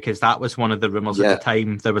shot? Because that was one of the rumors at the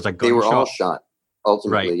time. There was a gunshot. They were all shot,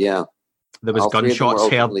 ultimately, right. Yeah. There was gunshots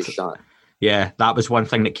heard. Shot. Yeah, that was one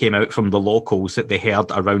thing that came out from the locals, that they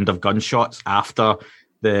heard a round of gunshots after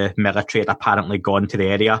the military had apparently gone to the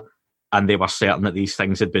area, and they were certain that these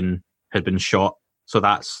things had been shot. So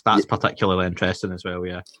that's particularly interesting as well,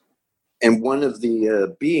 yeah. And one of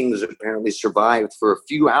the beings apparently survived for a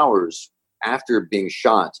few hours after being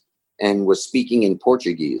shot and was speaking in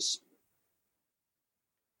Portuguese.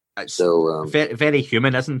 So very, very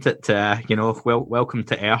human, isn't it? Welcome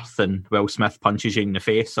to Earth, and Will Smith punches you in the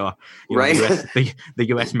face, or right? the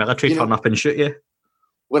US military turn up and shoot you.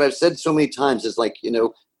 What I've said so many times is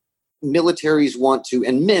militaries want to,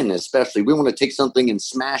 and men especially, we want to take something and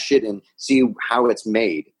smash it and see how it's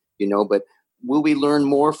made. But will we learn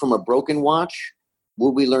more from a broken watch?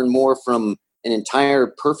 Will we learn more from an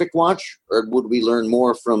entire perfect watch, or would we learn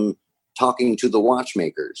more from talking to the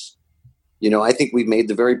watchmakers? I think we've made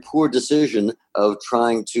the very poor decision of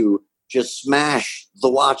trying to just smash the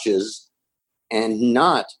watches and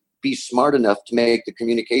not be smart enough to make the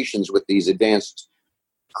communications with these advanced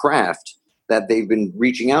craft that they've been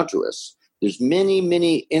reaching out to us. There's many,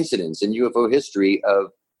 many incidents in UFO history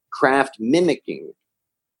of craft mimicking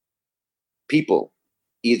people,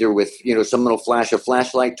 either with, someone will flash a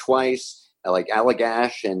flashlight twice, like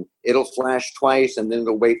Allagash, and it'll flash twice, and then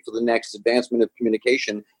it'll wait for the next advancement of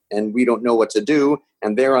communication, and we don't know what to do,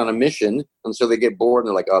 and they're on a mission, and so they get bored and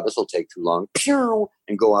they're like, oh, this will take too long, pew,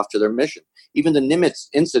 and go off to their mission. Even the Nimitz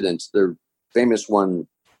incident, the famous one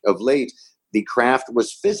of late, the craft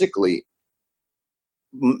was physically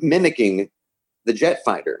mimicking the jet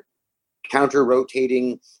fighter,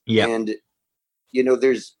 counter-rotating, and, you know,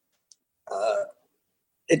 there's,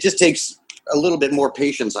 it just takes a little bit more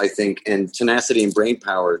patience, I think, and tenacity and brain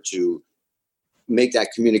power to make that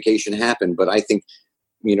communication happen. But I think,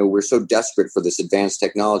 you know, we're so desperate for this advanced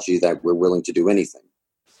technology that we're willing to do anything.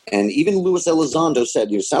 And even Luis Elizondo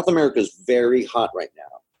said, you know, South America is very hot right now.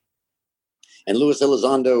 And Luis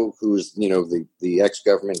Elizondo, who's, you know, the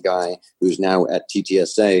ex-government guy who's now at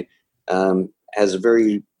TTSA, has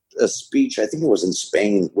a speech, I think it was in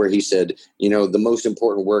Spain, where he said, you know, the most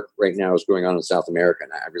important work right now is going on in South America,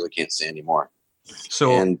 and I really can't say anymore.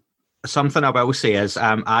 So something I will say is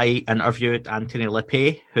I interviewed Anthony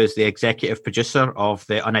Lippe, who's the executive producer of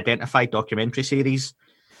the Unidentified documentary series.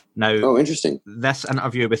 Now, interesting. This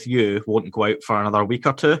interview with you won't go out for another week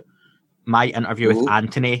or two. My interview with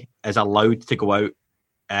Anthony is allowed to go out.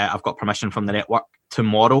 I've got permission from the network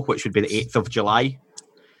tomorrow, which would be the 8th of July.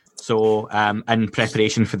 So in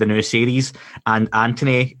preparation for the new series. And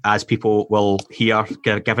Anthony, as people will hear,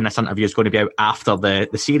 given this interview is going to be out after the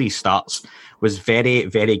series starts, was very,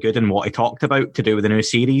 very good in what he talked about to do with the new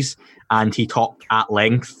series. And he talked at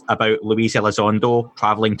length about Luis Elizondo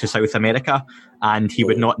travelling to South America, and he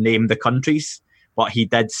would not name the countries, but he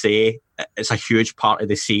did say it's a huge part of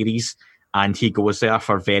the series. And he goes there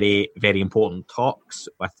for very, very important talks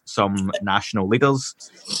with some national leaders.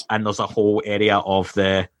 And there's a whole area of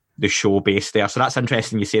the show based there. So that's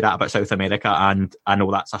interesting you say that about South America. And I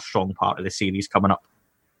know that's a strong part of the series coming up.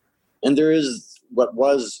 And there is what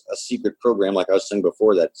was a secret program, like I was saying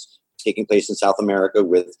before, that's taking place in South America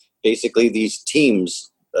with basically these teams.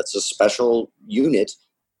 That's a special unit.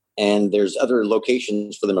 And there's other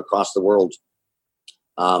locations for them across the world.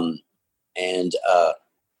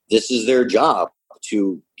 This is their job,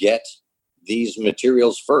 to get these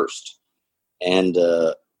materials first. And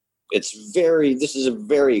this is a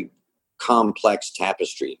very complex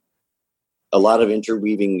tapestry. A lot of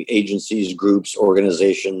interweaving agencies, groups,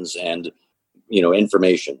 organizations, and, you know,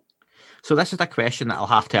 information. So this is a question that I'll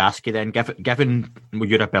have to ask you then, given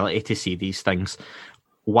your ability to see these things.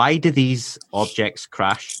 Why do these objects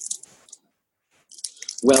crash?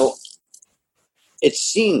 Well, it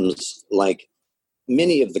seems like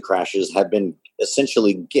many of the crashes have been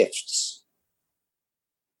essentially gifts.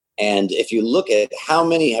 And if you look at how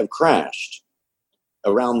many have crashed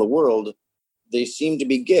around the world, they seem to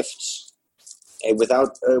be gifts,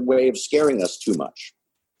 without a way of scaring us too much.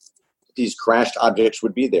 These crashed objects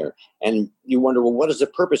would be there. And you wonder, well, what is the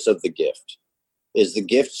purpose of the gift? Is the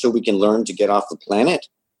gift so we can learn to get off the planet?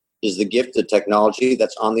 Is the gift the technology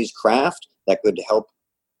that's on these craft that could help,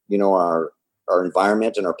 you know, our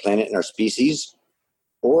environment and our planet and our species?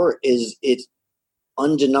 Or is it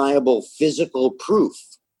undeniable physical proof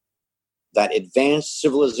that advanced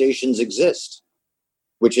civilizations exist,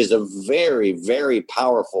 which is a very, very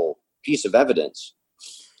powerful piece of evidence?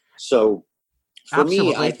 So for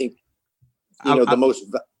Absolutely. me, I think, you know, the most...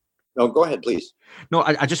 No, go ahead, please. No,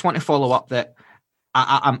 I just want to follow up that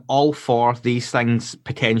I'm all for these things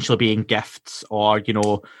potentially being gifts, or, you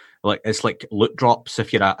know, like it's like loot drops.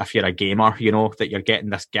 If you're a gamer, you know, that you're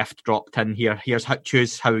getting this gift dropped in here.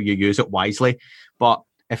 Choose how you use it wisely. But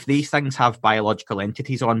if these things have biological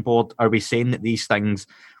entities on board, are we saying that these things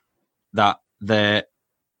that they're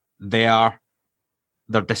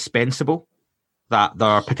dispensable, that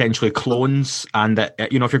they're potentially clones, and that,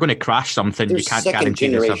 you know, if you're going to crash something, you can't guarantee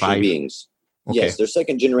to survive? Beings. Okay. Yes, they're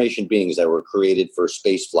second generation beings that were created for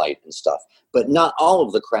space flight and stuff. But not all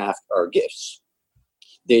of the craft are gifts.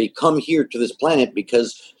 They come here to this planet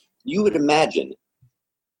because you would imagine,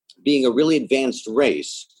 being a really advanced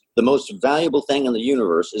race, the most valuable thing in the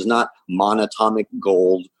universe is not monatomic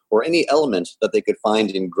gold or any element that they could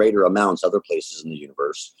find in greater amounts other places in the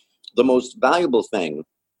universe. The most valuable thing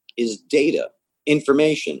is data,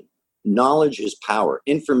 information. Knowledge is power.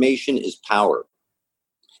 Information is power.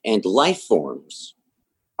 And life forms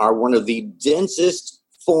are one of the densest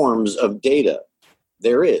forms of data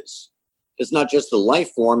there is. It's not just the life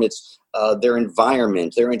form, it's their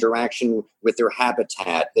environment, their interaction with their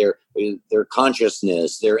habitat, their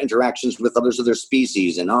consciousness, their interactions with others of their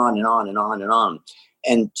species, and on and on and on and on.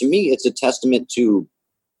 And to me, it's a testament to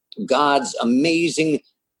God's amazing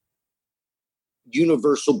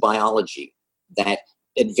universal biology that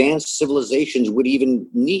advanced civilizations would even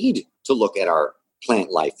need to look at our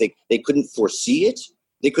plant life. They couldn't foresee it.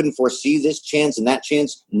 They couldn't foresee this chance and that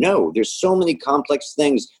chance. No, there's so many complex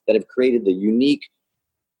things that have created the unique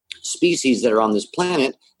species that are on this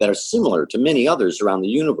planet that are similar to many others around the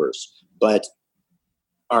universe, but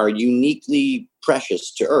are uniquely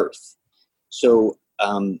precious to Earth. So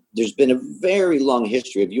there's been a very long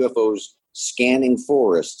history of UFOs scanning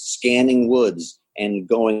forests, scanning woods, and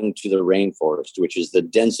going to the rainforest, which is the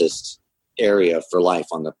densest area for life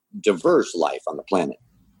on the diverse life on the planet.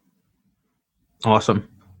 Awesome.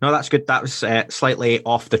 No, that's good. That was slightly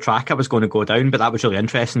off the track I was going to go down, but that was really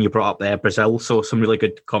interesting. You brought up Brazil, so some really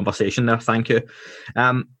good conversation there. Thank you.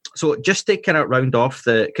 So just to kind of round off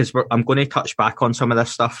because I'm going to touch back on some of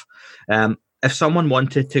this stuff. If someone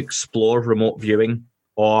wanted to explore remote viewing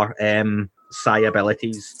or psi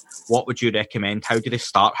abilities, what would you recommend? How do they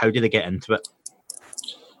start? How do they get into it?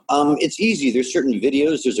 It's easy. There's certain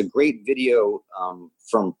videos. There's a great video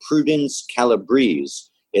from Prudence Calabrese.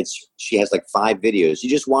 She has like 5 videos. You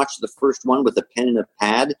just watch the first one with a pen and a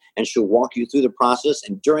pad, and she'll walk you through the process.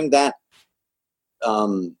 And during that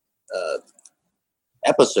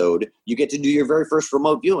episode, you get to do your very first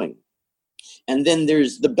remote viewing. And then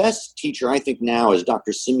there's the best teacher, I think now, is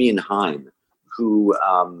Dr. Simeon Heim, who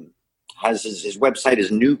has his website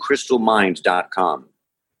is newcrystalmind.com.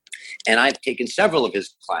 And I've taken several of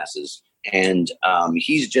his classes, and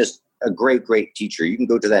he's just a great, great teacher. You can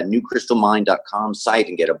go to that newcrystalmind.com site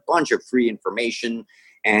and get a bunch of free information.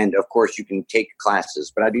 And of course you can take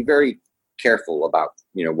classes, but I'd be very careful about,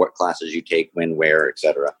 what classes you take, when, where,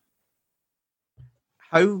 etc.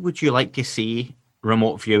 How would you like to see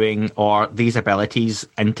remote viewing or these abilities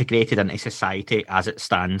integrated into society as it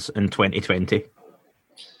stands in 2020?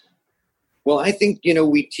 Well, I think,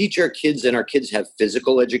 we teach our kids, and our kids have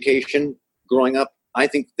physical education growing up. I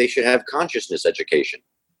think they should have consciousness education.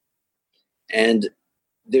 And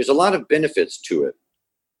there's a lot of benefits to it.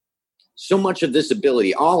 So much of this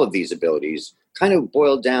ability, all of these abilities, kind of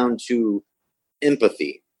boil down to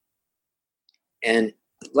empathy. And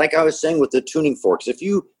like I was saying with the tuning forks, if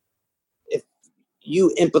you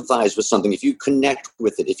empathize with something, if you connect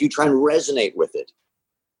with it, if you try and resonate with it,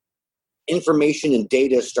 information and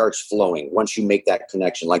data starts flowing once you make that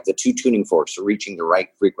connection, like the 2 tuning forks are reaching the right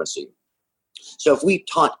frequency. So if we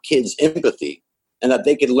taught kids empathy, and that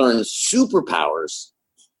they could learn superpowers,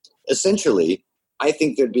 essentially, I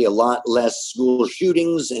think there'd be a lot less school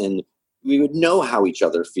shootings, and we would know how each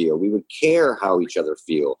other feel. We would care how each other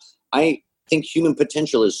feel. I think human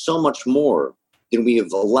potential is so much more than we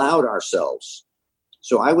have allowed ourselves.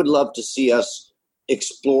 So I would love to see us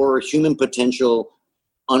explore human potential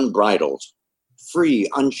unbridled, free,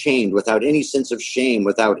 unchained, without any sense of shame,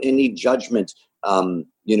 without any judgment, or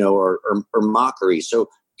mockery. So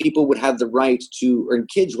people would have the right to, or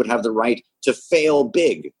kids would have the right to fail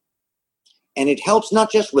big. And it helps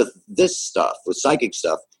not just with this stuff, with psychic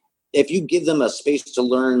stuff. If you give them a space to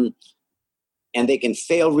learn and they can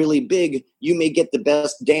fail really big, you may get the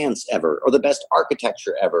best dance ever, or the best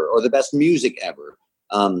architecture ever, or the best music ever.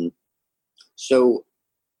 So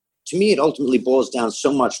to me, it ultimately boils down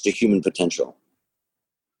so much to human potential.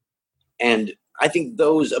 And I think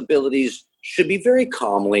those abilities should be very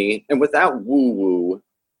calmly and without woo-woo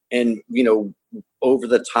and,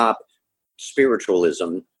 over-the-top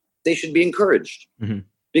spiritualism, they should be encouraged. Mm-hmm.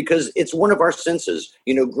 Because it's one of our senses.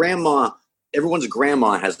 Everyone's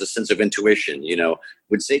grandma has the sense of intuition,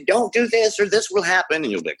 would say, don't do this or this will happen.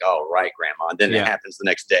 And you'll be like, oh, right, grandma. And then it happens the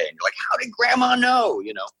next day. And you're like, how did grandma know,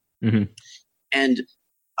 Mm-hmm. And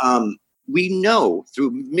we know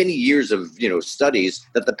through many years of, studies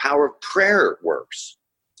that the power of prayer works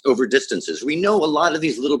over distances. We know a lot of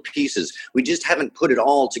these little pieces. We just haven't put it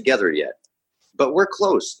all together yet. But we're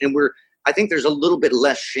close. And I think there's a little bit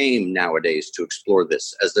less shame nowadays to explore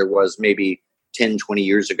this as there was maybe 10, 20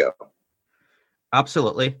 years ago.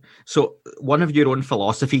 Absolutely. So one of your own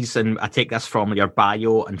philosophies, and I take this from your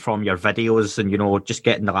bio and from your videos and, just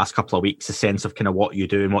getting the last couple of weeks, a sense of kind of what you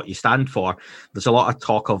do and what you stand for. There's a lot of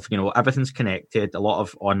talk of, everything's connected, a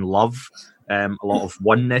lot on love, a lot of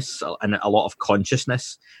oneness and a lot of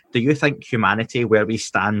consciousness. Do you think humanity, where we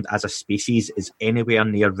stand as a species, is anywhere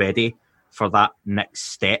near ready for that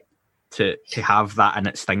next step to have that in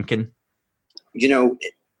its thinking?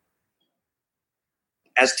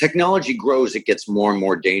 As technology grows, it gets more and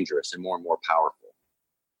more dangerous and more powerful.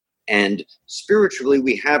 And spiritually,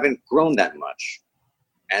 we haven't grown that much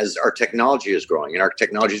as our technology is growing. And our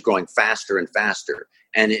technology is growing faster and faster.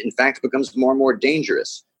 And it, in fact, becomes more and more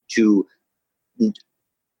dangerous to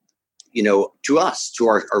us, to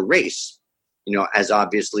our race, as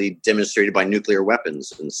obviously demonstrated by nuclear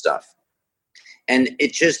weapons and stuff. And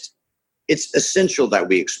it's essential that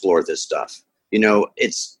we explore this stuff.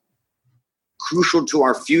 It's crucial to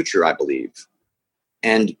our future, I believe.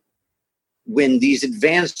 And when these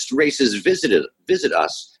advanced races visit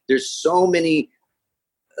us, there's so many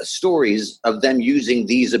stories of them using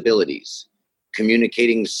these abilities,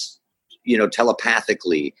 communicating,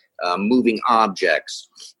 telepathically, moving objects,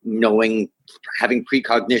 having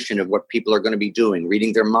precognition of what people are going to be doing,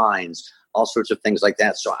 reading their minds, all sorts of things like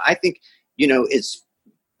that. So I think, it's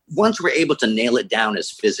once we're able to nail it down as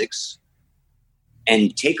physics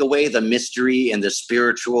and take away the mystery and the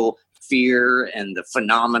spiritual fear and the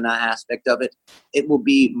phenomena aspect of it, it will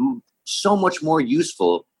be so much more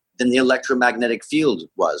useful than the electromagnetic field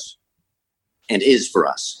was and is for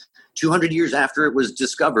us. 200 years after it was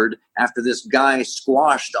discovered, after this guy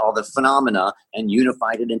squashed all the phenomena and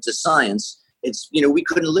unified it into science, we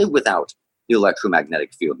couldn't live without the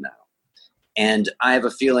electromagnetic field now. And I have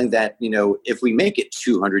a feeling that, if we make it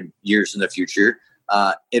 200 years in the future,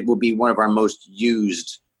 it will be one of our most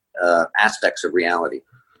used aspects of reality.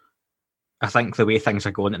 I think the way things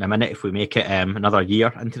are going at the minute, if we make it another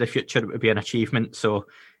year into the future, it would be an achievement. So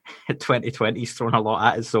 2020's thrown a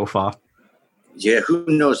lot at us so far. Yeah, who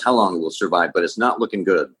knows how long it will survive, but it's not looking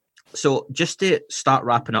good. So just to start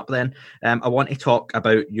wrapping up then, I want to talk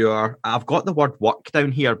about I've got the word work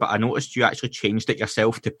down here, but I noticed you actually changed it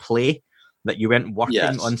yourself to play, that you weren't working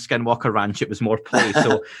on Skinwalker Ranch, it was more play.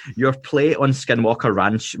 So your play on Skinwalker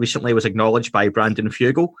Ranch recently was acknowledged by Brandon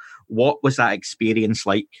Fugal. What was that experience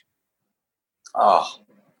like? Oh,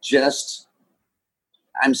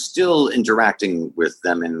 I'm still interacting with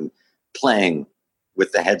them and playing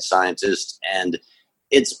with the head scientist, and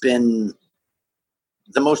it's been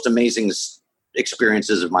the most amazing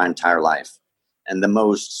experiences of my entire life and the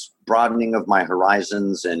most broadening of my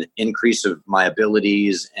horizons and increase of my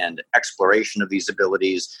abilities and exploration of these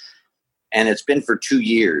abilities. And it's been for 2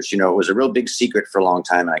 years. It was a real big secret for a long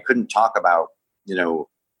time, and I couldn't talk about,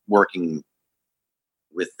 working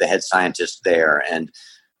with the head scientist there. And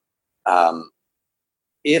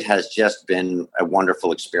it has just been a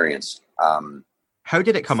wonderful experience. How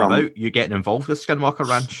did it come about, you getting involved with Skinwalker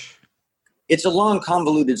Ranch? It's a long,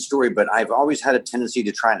 convoluted story, but I've always had a tendency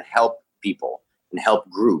to try and help people and help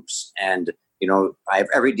groups. And,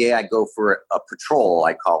 every day I go for a patrol,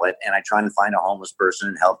 I call it, and I try and find a homeless person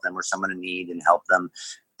and help them, or someone in need and help them.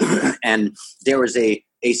 And there was a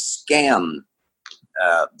scam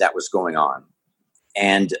that was going on.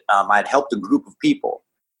 And I'd helped a group of people.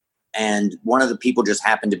 And one of the people just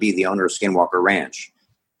happened to be the owner of Skinwalker Ranch.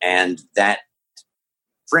 And that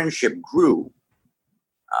friendship grew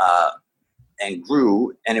and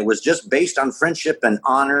grew. And it was just based on friendship and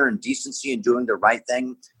honor and decency and doing the right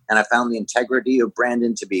thing. And I found the integrity of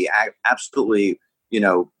Brandon to be absolutely,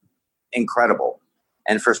 incredible.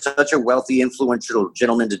 And for such a wealthy, influential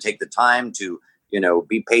gentleman to take the time to,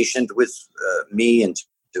 be patient with me and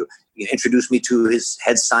to introduce me to his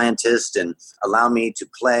head scientist and allow me to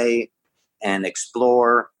play and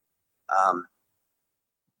explore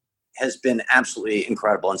has been absolutely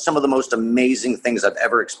incredible. And some of the most amazing things I've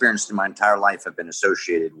ever experienced in my entire life have been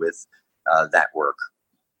associated with that work.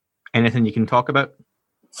 Anything you can talk about?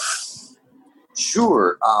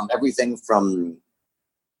 Sure. Everything from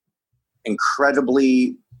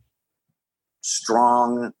incredibly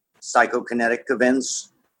strong psychokinetic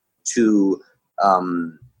events to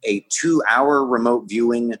a 2-hour remote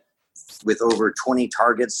viewing with over 20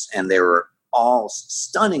 targets, and they were all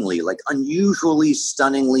stunningly, unusually,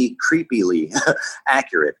 stunningly, creepily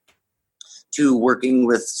accurate, to working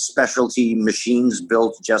with specialty machines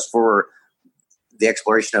built just for the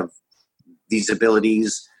exploration of these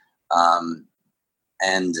abilities,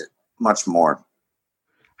 and much more.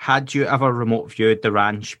 Had you ever remote viewed the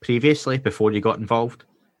ranch previously before you got involved?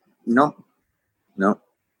 No.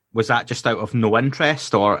 Was that just out of no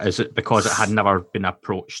interest, or is it because it had never been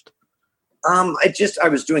approached? I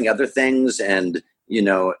was doing other things, and,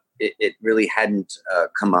 it really hadn't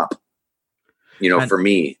come up, for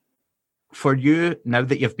me. For you, now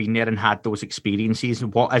that you've been there and had those experiences,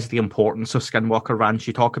 what is the importance of Skinwalker Ranch?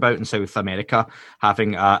 You talk about in South America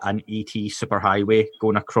having an ET superhighway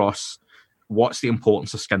going across. What's the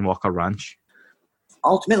importance of Skinwalker Ranch?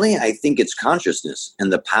 Ultimately, I think it's consciousness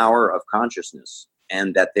and the power of consciousness,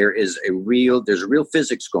 and that there's a real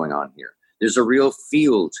physics going on here. There's a real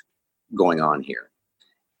field going on here.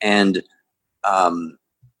 And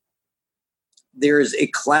there is a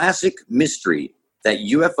classic mystery that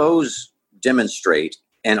UFOs demonstrate,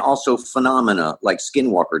 and also phenomena like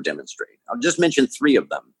Skinwalker demonstrate. I'll just mention 3 of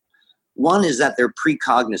them. One is that they're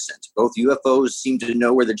precognizant. Both UFOs seem to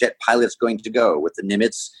know where the jet pilot's going to go. With the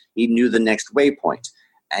Nimitz, he knew the next waypoint.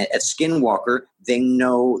 At Skinwalker, they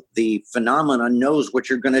know the phenomena, knows what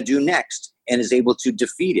you're going to do next, and is able to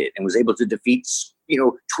defeat it, and was able to defeat,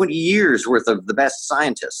 20 years worth of the best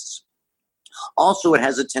scientists. Also, it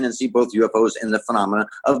has a tendency, both UFOs and the phenomena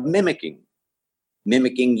of mimicking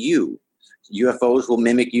you. UFOs will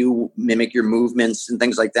mimic you, mimic your movements and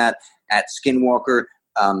things like that. At Skinwalker,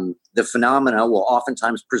 the phenomena will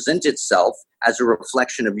oftentimes present itself as a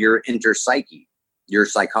reflection of your inner psyche, your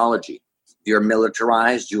psychology. If you're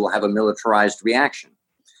militarized, you will have a militarized reaction.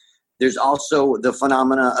 There's also the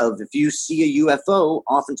phenomena of, if you see a UFO,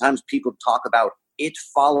 oftentimes people talk about it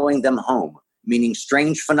following them home, meaning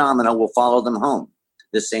strange phenomena will follow them home.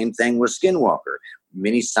 The same thing with Skinwalker.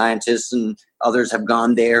 Many scientists and others have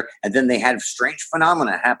gone there, and then they had strange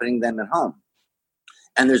phenomena happening to them at home.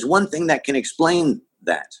 And there's one thing that can explain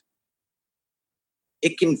that.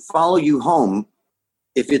 It can follow you home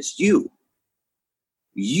if it's you.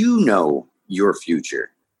 You know your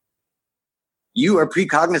future. You are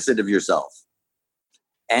precognizant of yourself.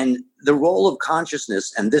 And the role of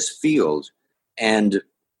consciousness and this field and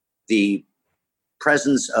the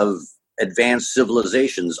presence of advanced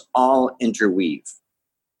civilizations all interweave.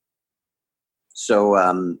 So,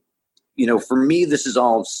 for me, this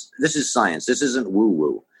is science. This isn't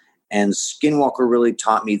woo-woo. And Skinwalker really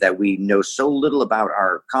taught me that we know so little about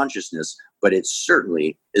our consciousness, but it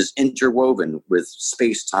certainly is interwoven with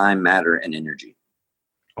space, time, matter, and energy.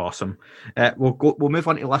 Awesome. We'll move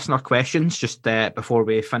on to listener questions just before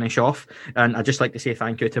we finish off. And I'd just like to say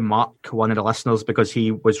thank you to Mark, one of the listeners, because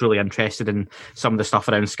he was really interested in some of the stuff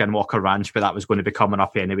around Skinwalker Ranch, but that was going to be coming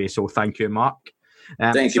up anyway. So thank you, Mark.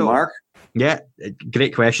 Thank you, Mark. Yeah,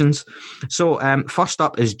 great questions. So first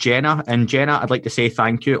up is Jenna. And Jenna, I'd like to say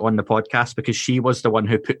thank you on the podcast because she was the one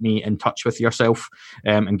who put me in touch with yourself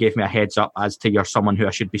and gave me a heads up as to you're someone who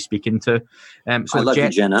I should be speaking to. So I love you,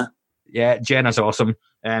 Jenna. Yeah, Jenna's awesome.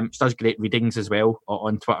 She does great readings as well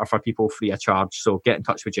on Twitter for people free of charge. So get in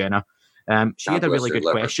touch with Jenna. She had a really good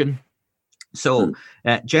question. So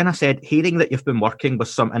Jenna said, hearing that you've been working with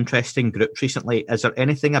some interesting groups recently, is there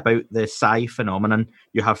anything about the psi phenomenon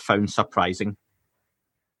you have found surprising?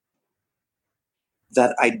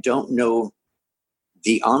 That I don't know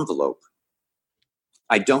the envelope.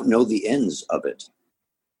 I don't know the ends of it.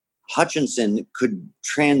 Hutchinson could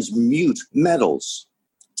transmute metals.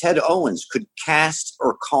 Ted Owens could cast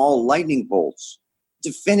or call lightning bolts,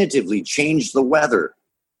 definitively change the weather.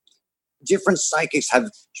 Different psychics have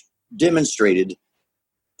demonstrated,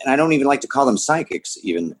 and I don't even like to call them psychics,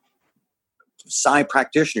 even psi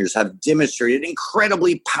practitioners have demonstrated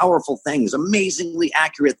incredibly powerful things, amazingly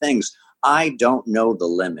accurate things. I don't know the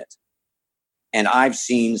limit. And I've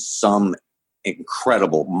seen some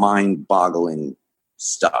incredible, mind-boggling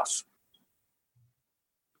stuff.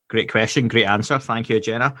 Great question, great answer. Thank you,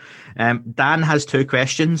 Jenna. Dan has two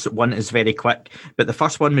questions. One is very quick, but the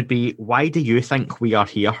first one would be, why do you think we are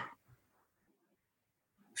here?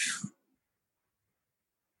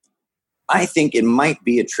 I think it might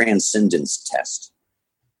be a transcendence test.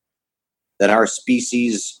 That our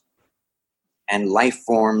species and life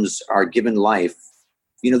forms are given life.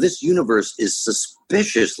 This universe is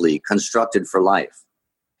suspiciously constructed for life.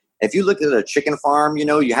 If you look at a chicken farm,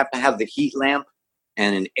 you have to have the heat lamp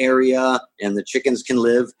and an area, and the chickens can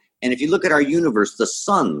live. And if you look at our universe, the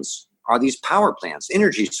suns are these power plants,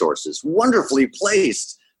 energy sources, wonderfully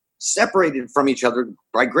placed, separated from each other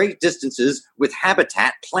by great distances with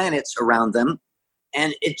habitat, planets around them.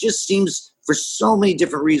 And it just seems, for so many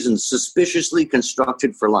different reasons, suspiciously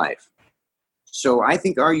constructed for life. So I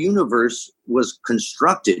think our universe was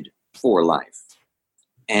constructed for life.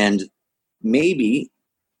 And maybe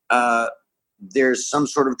there's some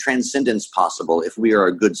sort of transcendence possible if we are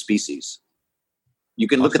a good species. You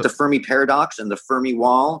can look at the Fermi paradox and the Fermi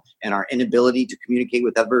wall and our inability to communicate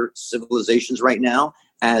with other civilizations right now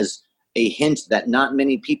as a hint that not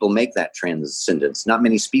many people make that transcendence. Not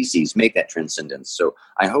many species make that transcendence. So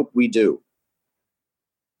I hope we do.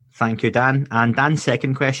 Thank you, Dan. And Dan's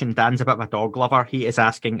second question, Dan's a bit of a dog lover. He is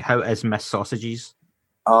asking, how is Miss Sausages?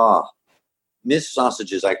 Miss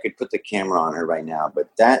Sausages, I could put the camera on her right now, but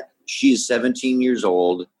she's 17 years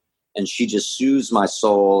old and she just soothes my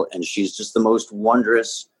soul, and she's just the most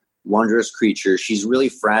wondrous creature. She's really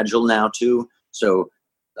fragile now too. So,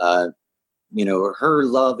 her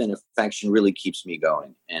love and affection really keeps me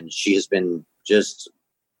going, and she has been just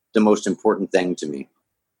the most important thing to me.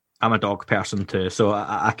 I'm a dog person too, so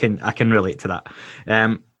I can relate to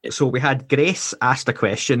that. So we had Grace asked a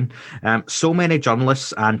question. So many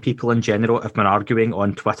journalists and people in general have been arguing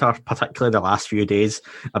on Twitter, particularly the last few days,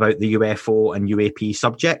 about the UFO and UAP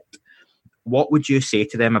subject. What would you say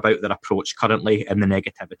to them about their approach currently and the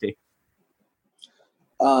negativity?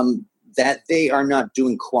 That they are not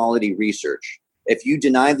doing quality research. If you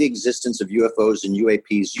deny the existence of UFOs and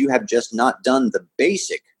UAPs, you have just not done the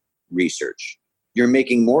basic research. you're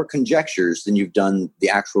making more conjectures than you've done the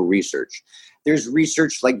actual research. There's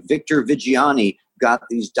research like Victor Vigiani got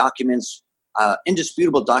these documents,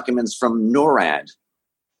 indisputable documents from NORAD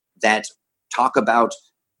that talk about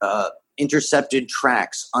intercepted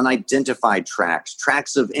tracks, unidentified tracks,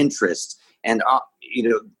 tracks of interest, and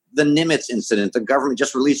the Nimitz incident. The government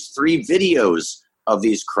just released 3 videos of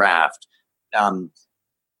these craft, and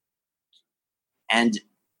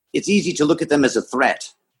it's easy to look at them as a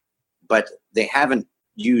threat, but they haven't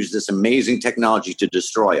used this amazing technology to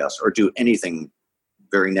destroy us or do anything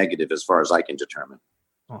very negative as far as I can determine.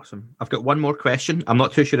 Awesome. I've got one more question. I'm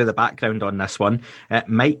not too sure of the background on this one.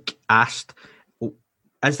 Mike asked,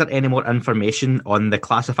 is there any more information on the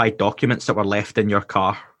classified documents that were left in your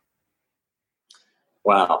car?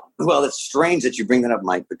 Wow. Well, it's strange that you bring that up,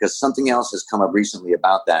 Mike, because something else has come up recently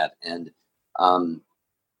about that. And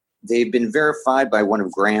they've been verified by one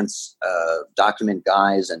of Grant's document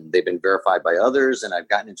guys, and they've been verified by others. And I've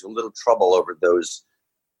gotten into a little trouble over those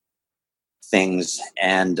things.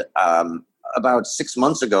 And about 6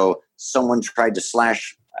 months ago, someone tried to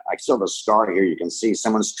slash, I still have a scar here, you can see,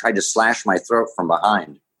 someone's tried to slash my throat from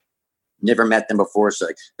behind. Never met them before. So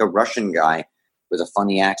like a Russian guy with a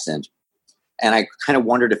funny accent. And I kind of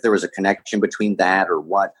wondered if there was a connection between that or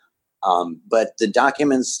what. But the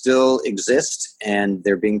documents still exist, and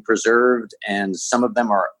they're being preserved, and some of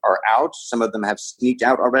them are out. Some of them have sneaked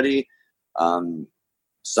out already. Some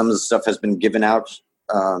of the stuff has been given out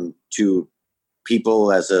to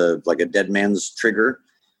people as a dead man's trigger.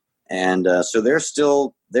 And so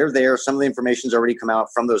they're there. Some of the information's already come out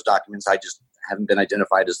from those documents. I just haven't been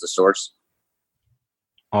identified as the source.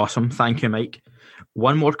 Awesome. Thank you, Mike.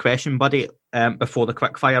 One more question, buddy, before the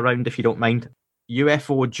quickfire round, if you don't mind.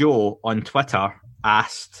 UFO Joe on Twitter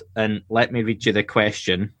asked, and let me read you the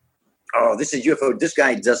question. Oh, this is UFO. This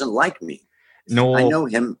guy doesn't like me. No. I know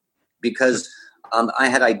him because I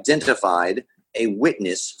had identified a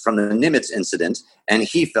witness from the Nimitz incident, and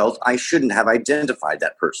he felt I shouldn't have identified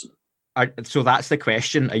that person. So that's the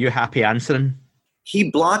question. Are you happy answering?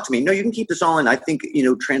 He blocked me. No, you can keep this all in. I think,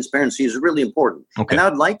 transparency is really important. Okay. And I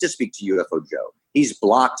would like to speak to UFO Joe. He's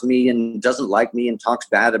blocked me and doesn't like me and talks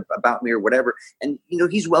bad about me or whatever. And,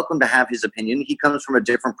 he's welcome to have his opinion. He comes from a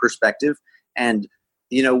different perspective. And,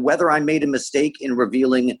 whether I made a mistake in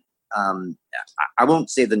revealing, I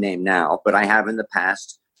won't say the name now, but I have in the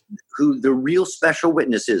past, who the real special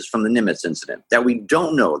witness is from the Nimitz incident that we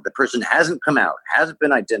don't know. The person hasn't come out, hasn't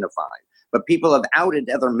been identified, but people have outed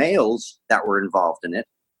other males that were involved in it.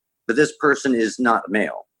 But this person is not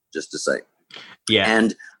male, just to say. Yeah.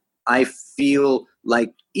 And I feel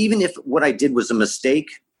like even if what I did was a mistake,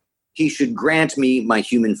 he should grant me my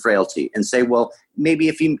human frailty and say, well, maybe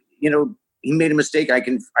if he made a mistake, I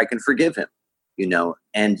can forgive him,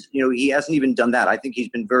 and, he hasn't even done that. I think he's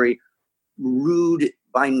been very rude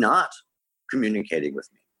by not communicating with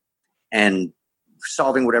me and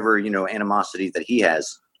solving whatever, animosity that he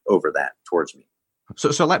has over that towards me.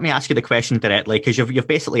 So let me ask you the question directly, because you've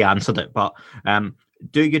basically answered it, but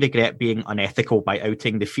do you regret being unethical by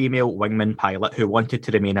outing the female wingman pilot who wanted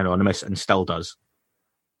to remain anonymous and still does?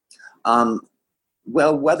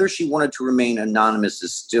 Well, whether she wanted to remain anonymous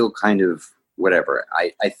is still kind of whatever.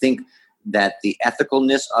 I think that the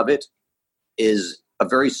ethicalness of it is a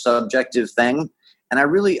very subjective thing. And I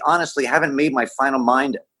really honestly haven't made my final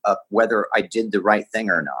mind up whether I did the right thing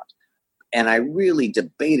or not. And I really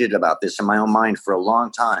debated about this in my own mind for a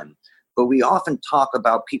long time. But we often talk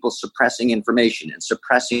about people suppressing information and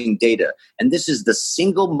suppressing data. And this is the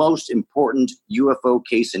single most important UFO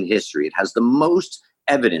case in history. It has the most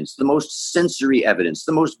evidence, the most sensory evidence,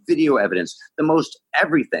 the most video evidence, the most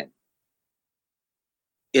everything.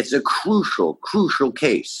 It's a crucial, crucial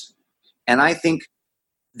case. And I think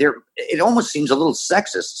it almost seems a little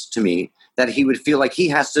sexist to me that he would feel like he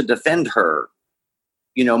has to defend her,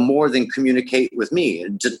 more than communicate with me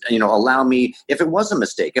and just, allow me, if it was a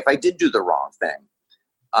mistake, if I did do the wrong thing,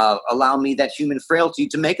 allow me that human frailty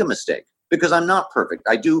to make a mistake, because I'm not perfect.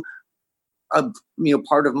 I do,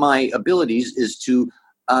 part of my abilities is to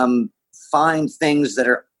find things that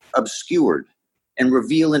are obscured and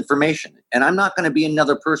reveal information. And I'm not going to be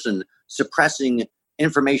another person suppressing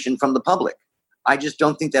information from the public. I just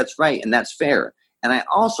don't think that's right and that's fair. And I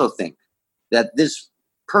also think that this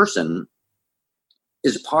person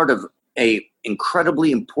is part of a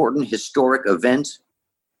incredibly important historic event,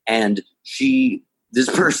 and this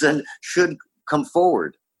person should come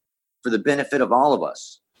forward for the benefit of all of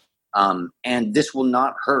us. And this will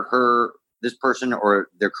not hurt this person or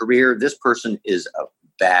their career. This person is a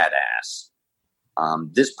badass.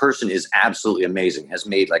 This person is absolutely amazing, has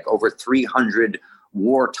made like over 300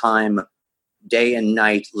 wartime day and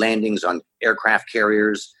night landings on aircraft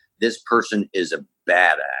carriers. This person is a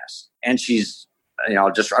badass. And she's, I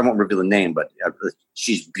won't reveal the name, but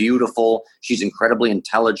she's beautiful. She's incredibly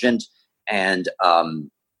intelligent. And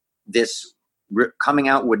this coming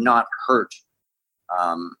out would not hurt.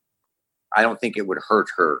 I don't think it would hurt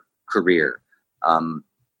her career.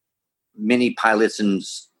 Many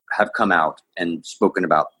pilots have come out and spoken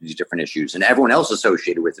about these different issues, and everyone else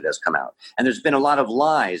associated with it has come out. And there's been a lot of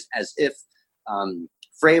lies as if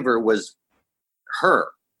Fravor was her,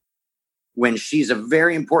 when she's a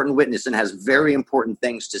very important witness and has very important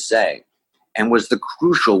things to say and was the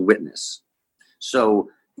crucial witness. So,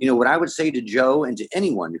 what I would say to Joe and to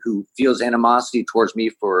anyone who feels animosity towards me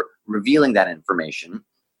for revealing that information,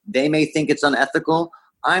 they may think it's unethical.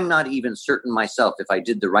 I'm not even certain myself if I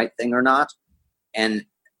did the right thing or not. And,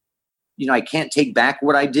 I can't take back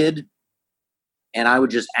what I did. And I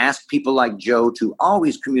would just ask people like Joe to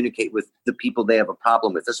always communicate with the people they have a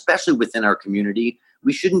problem with, especially within our community.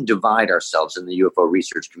 We shouldn't divide ourselves in the UFO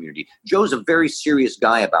research community. Joe's a very serious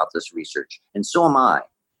guy about this research, and so am I.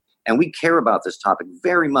 And we care about this topic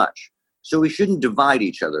very much. So we shouldn't divide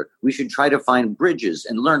each other. We should try to find bridges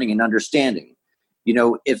and learning and understanding.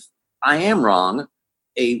 If I am wrong,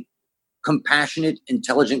 a compassionate,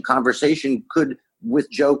 intelligent conversation with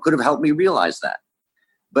Joe could have helped me realize that.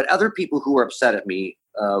 But other people who are upset at me,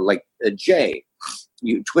 like Jay,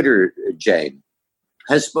 Twitter Jay,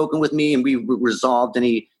 has spoken with me, and we resolved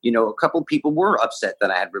any, a couple people were upset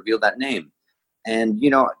that I had revealed that name. And,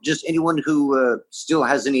 just anyone who still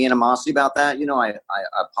has any animosity about that, I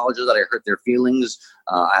apologize that I hurt their feelings.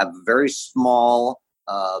 I have a very small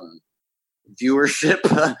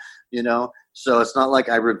viewership, so it's not like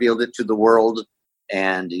I revealed it to the world.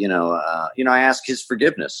 And, I ask his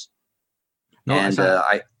forgiveness. No, and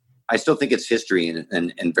I still think it's history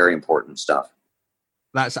and very important stuff.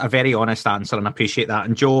 That's a very honest answer, and I appreciate that.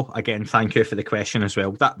 And Joe, again, thank you for the question as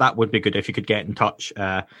well. That would be good if you could get in touch.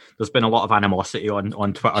 There's been a lot of animosity on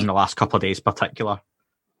Twitter in the last couple of days, particular.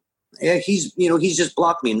 Yeah, he's just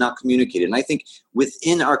blocked me and not communicated. And I think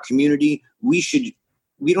within our community, we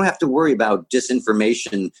don't have to worry about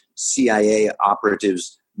disinformation, CIA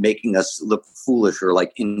operatives making us look foolish or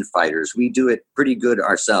like infighters. We do it pretty good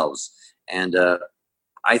ourselves. And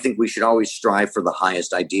I think we should always strive for the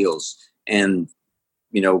highest ideals and,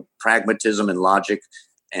 pragmatism and logic,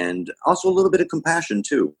 and also a little bit of compassion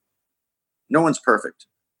too. No one's perfect.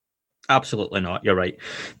 Absolutely not. You're right.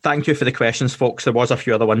 Thank you for the questions, folks. There was a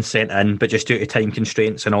few other ones sent in, but just due to time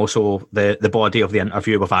constraints and also the body of the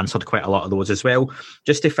interview, we've answered quite a lot of those as well.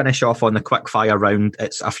 Just to finish off on the quick fire round,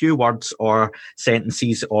 it's a few words or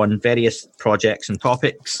sentences on various projects and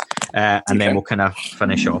topics, and then we'll kind of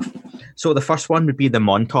finish off. So the first one would be the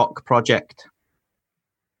Montauk Project.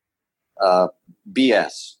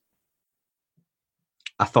 BS.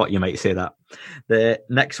 I thought you might say that. The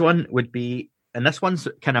next one would be, and this one's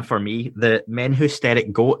kind of for me, the Men Who Stare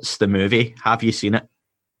at Goats, the movie. Have you seen it?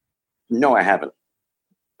 No, I haven't.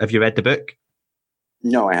 Have you read the book?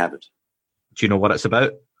 No, I haven't. Do you know what it's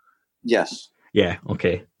about? Yes. Yeah,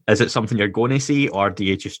 okay. Is it something you're going to see, or do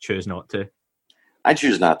you just choose not to? I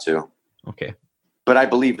choose not to. Okay. But I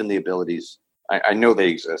believe in the abilities. I know they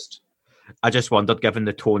exist. I just wondered, given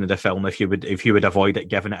the tone of the film, if you would avoid it,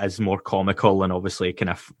 given it is more comical and obviously kind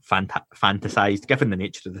of fantasized. Given the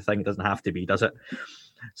nature of the thing, it doesn't have to be, does it?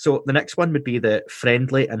 So the next one would be the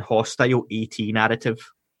friendly and hostile ET narrative.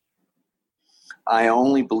 I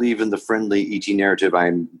only believe in the friendly ET narrative.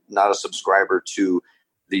 I'm not a subscriber to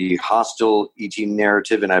the hostile ET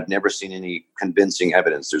narrative, and I've never seen any convincing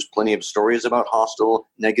evidence. There's plenty of stories about hostile,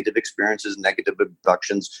 negative experiences, negative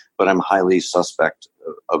abductions, but I'm highly suspect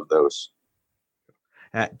of those.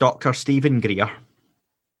 Dr. Stephen Greer.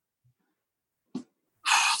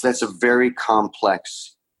 That's a very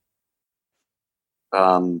complex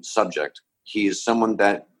subject. He is someone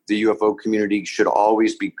that the UFO community should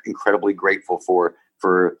always be incredibly grateful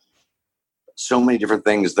for so many different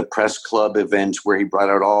things. The press club event where he brought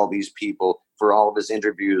out all these people for all of his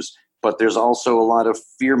interviews. But there's also a lot of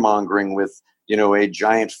fear mongering with, a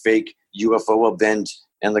giant fake UFO event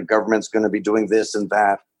and the government's going to be doing this and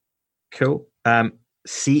that. Cool.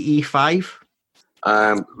 CE5?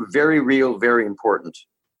 Very real, very important.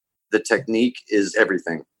 The technique is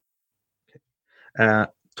everything.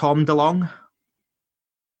 Tom DeLonge?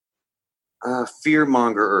 Fear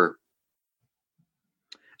mongerer.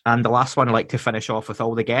 And the last one I'd like to finish off with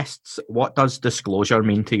all the guests. What does disclosure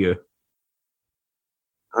mean to you?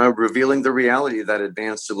 Revealing the reality that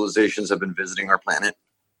advanced civilizations have been visiting our planet.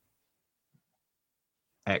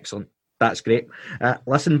 Excellent. That's great.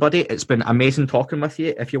 Listen, buddy, it's been amazing talking with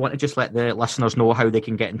you. If you want to just let the listeners know how they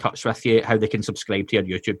can get in touch with you, how they can subscribe to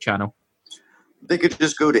your YouTube channel. They could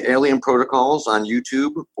just go to Alien Protocols on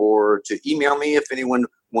YouTube or to email me if anyone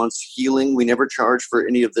wants healing. We never charge for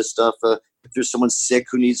any of this stuff. If there's someone sick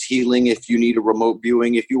who needs healing, if you need a remote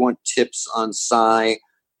viewing, if you want tips on psi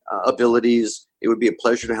abilities, it would be a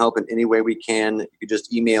pleasure to help in any way we can. You can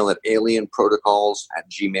just email at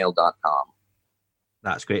alienprotocols@gmail.com.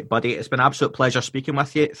 That's great, buddy. It's been an absolute pleasure speaking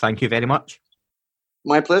with you. Thank you very much.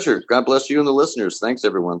 My pleasure. God bless you and the listeners. Thanks,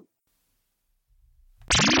 everyone.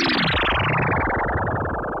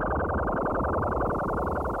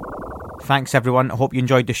 Thanks, everyone. I hope you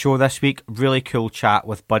enjoyed the show this week. Really cool chat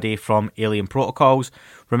with Buddy from Alien Protocols.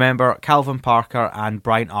 Remember, Calvin Parker and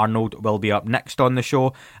Brian Arnold will be up next on the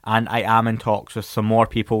show, and I am in talks with some more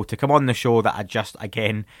people to come on the show that I just,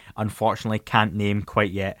 again, unfortunately can't name quite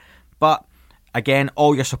yet. But again,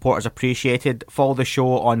 all your support is appreciated. Follow the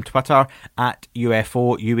show on Twitter at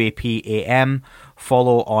UFO UAPAM.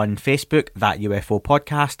 Follow on Facebook, That UFO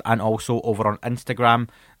Podcast, and also over on Instagram,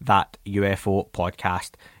 That UFO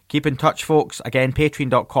Podcast. Keep in touch, folks. Again,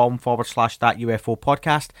 patreon.com/That UFO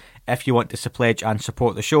Podcast if you want to pledge and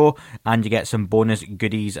support the show, and you get some bonus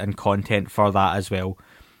goodies and content for that as well.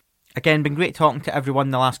 Again, been great talking to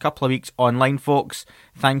everyone the last couple of weeks online, folks.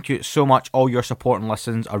 Thank you so much. All your support and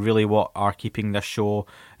listens are really what are keeping this show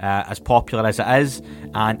as popular as it is,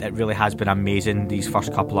 and it really has been amazing these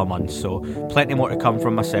first couple of months. So plenty more to come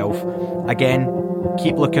from myself. Again,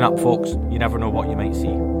 keep looking up, folks. You never know what you might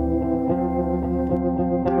see.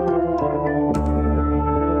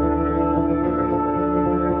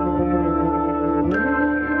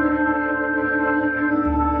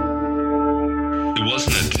 It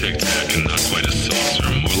wasn't a tic-tac and not quite a saucer,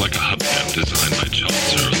 more like a hubcap designed by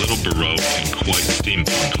Chaucer, a little Baroque and quite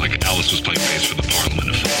steampunk, like Alice was playing bass for the Parliament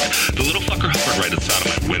of Folk. The little fucker hovered right outside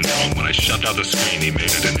of my window, and when I shoved out the screen, he made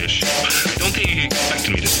it an issue. I don't think he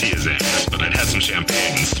expected me to see his ass, but I'd had some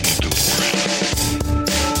champagne and smoked a little around.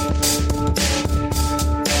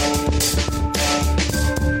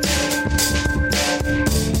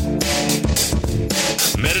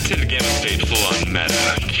 Meditative Gamma stayed full on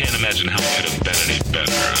meta. I can't imagine how it could have been any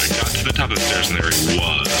better. I got to the top of the stairs and there he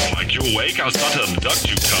was. I'm like, you awake? I was about to abduct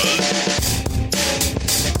you, cuz.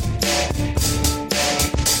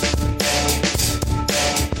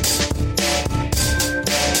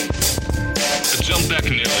 I jumped back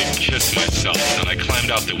and nearly kissed myself, and I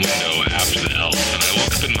climbed out the window after the elf, and I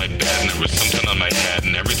woke up in my bed and there was something on my head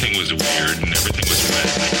and everything was weird and everything was red.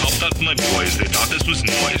 And I called out to my boys. They thought this was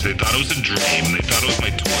noise. They thought it was a dream. They thought it was my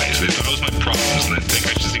toys. They thought it was my problems, and they think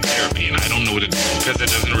I should seek therapy, and I don't know what to do because it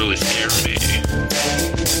doesn't really scare me.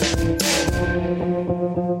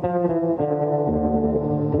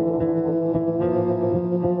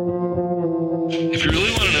 If you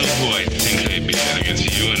really want to know who I think I be, I think it's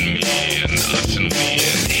you and me and us and we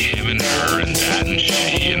and him and her and that and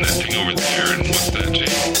she and that thing over there and what's that, Jake?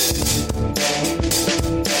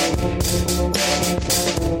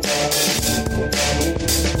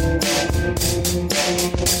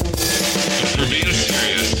 If we're being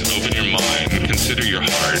serious, open your mind, consider your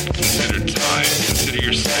heart, consider time, consider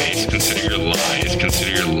your space, consider your lies,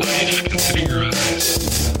 consider your life, consider your eyes.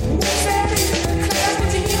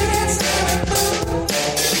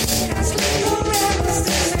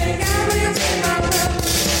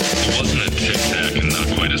 It wasn't a tic-tac and not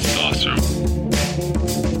quite a saucer.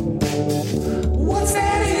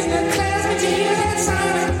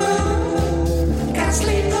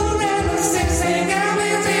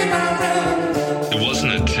 It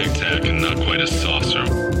wasn't a tic-tac and not quite a saucer.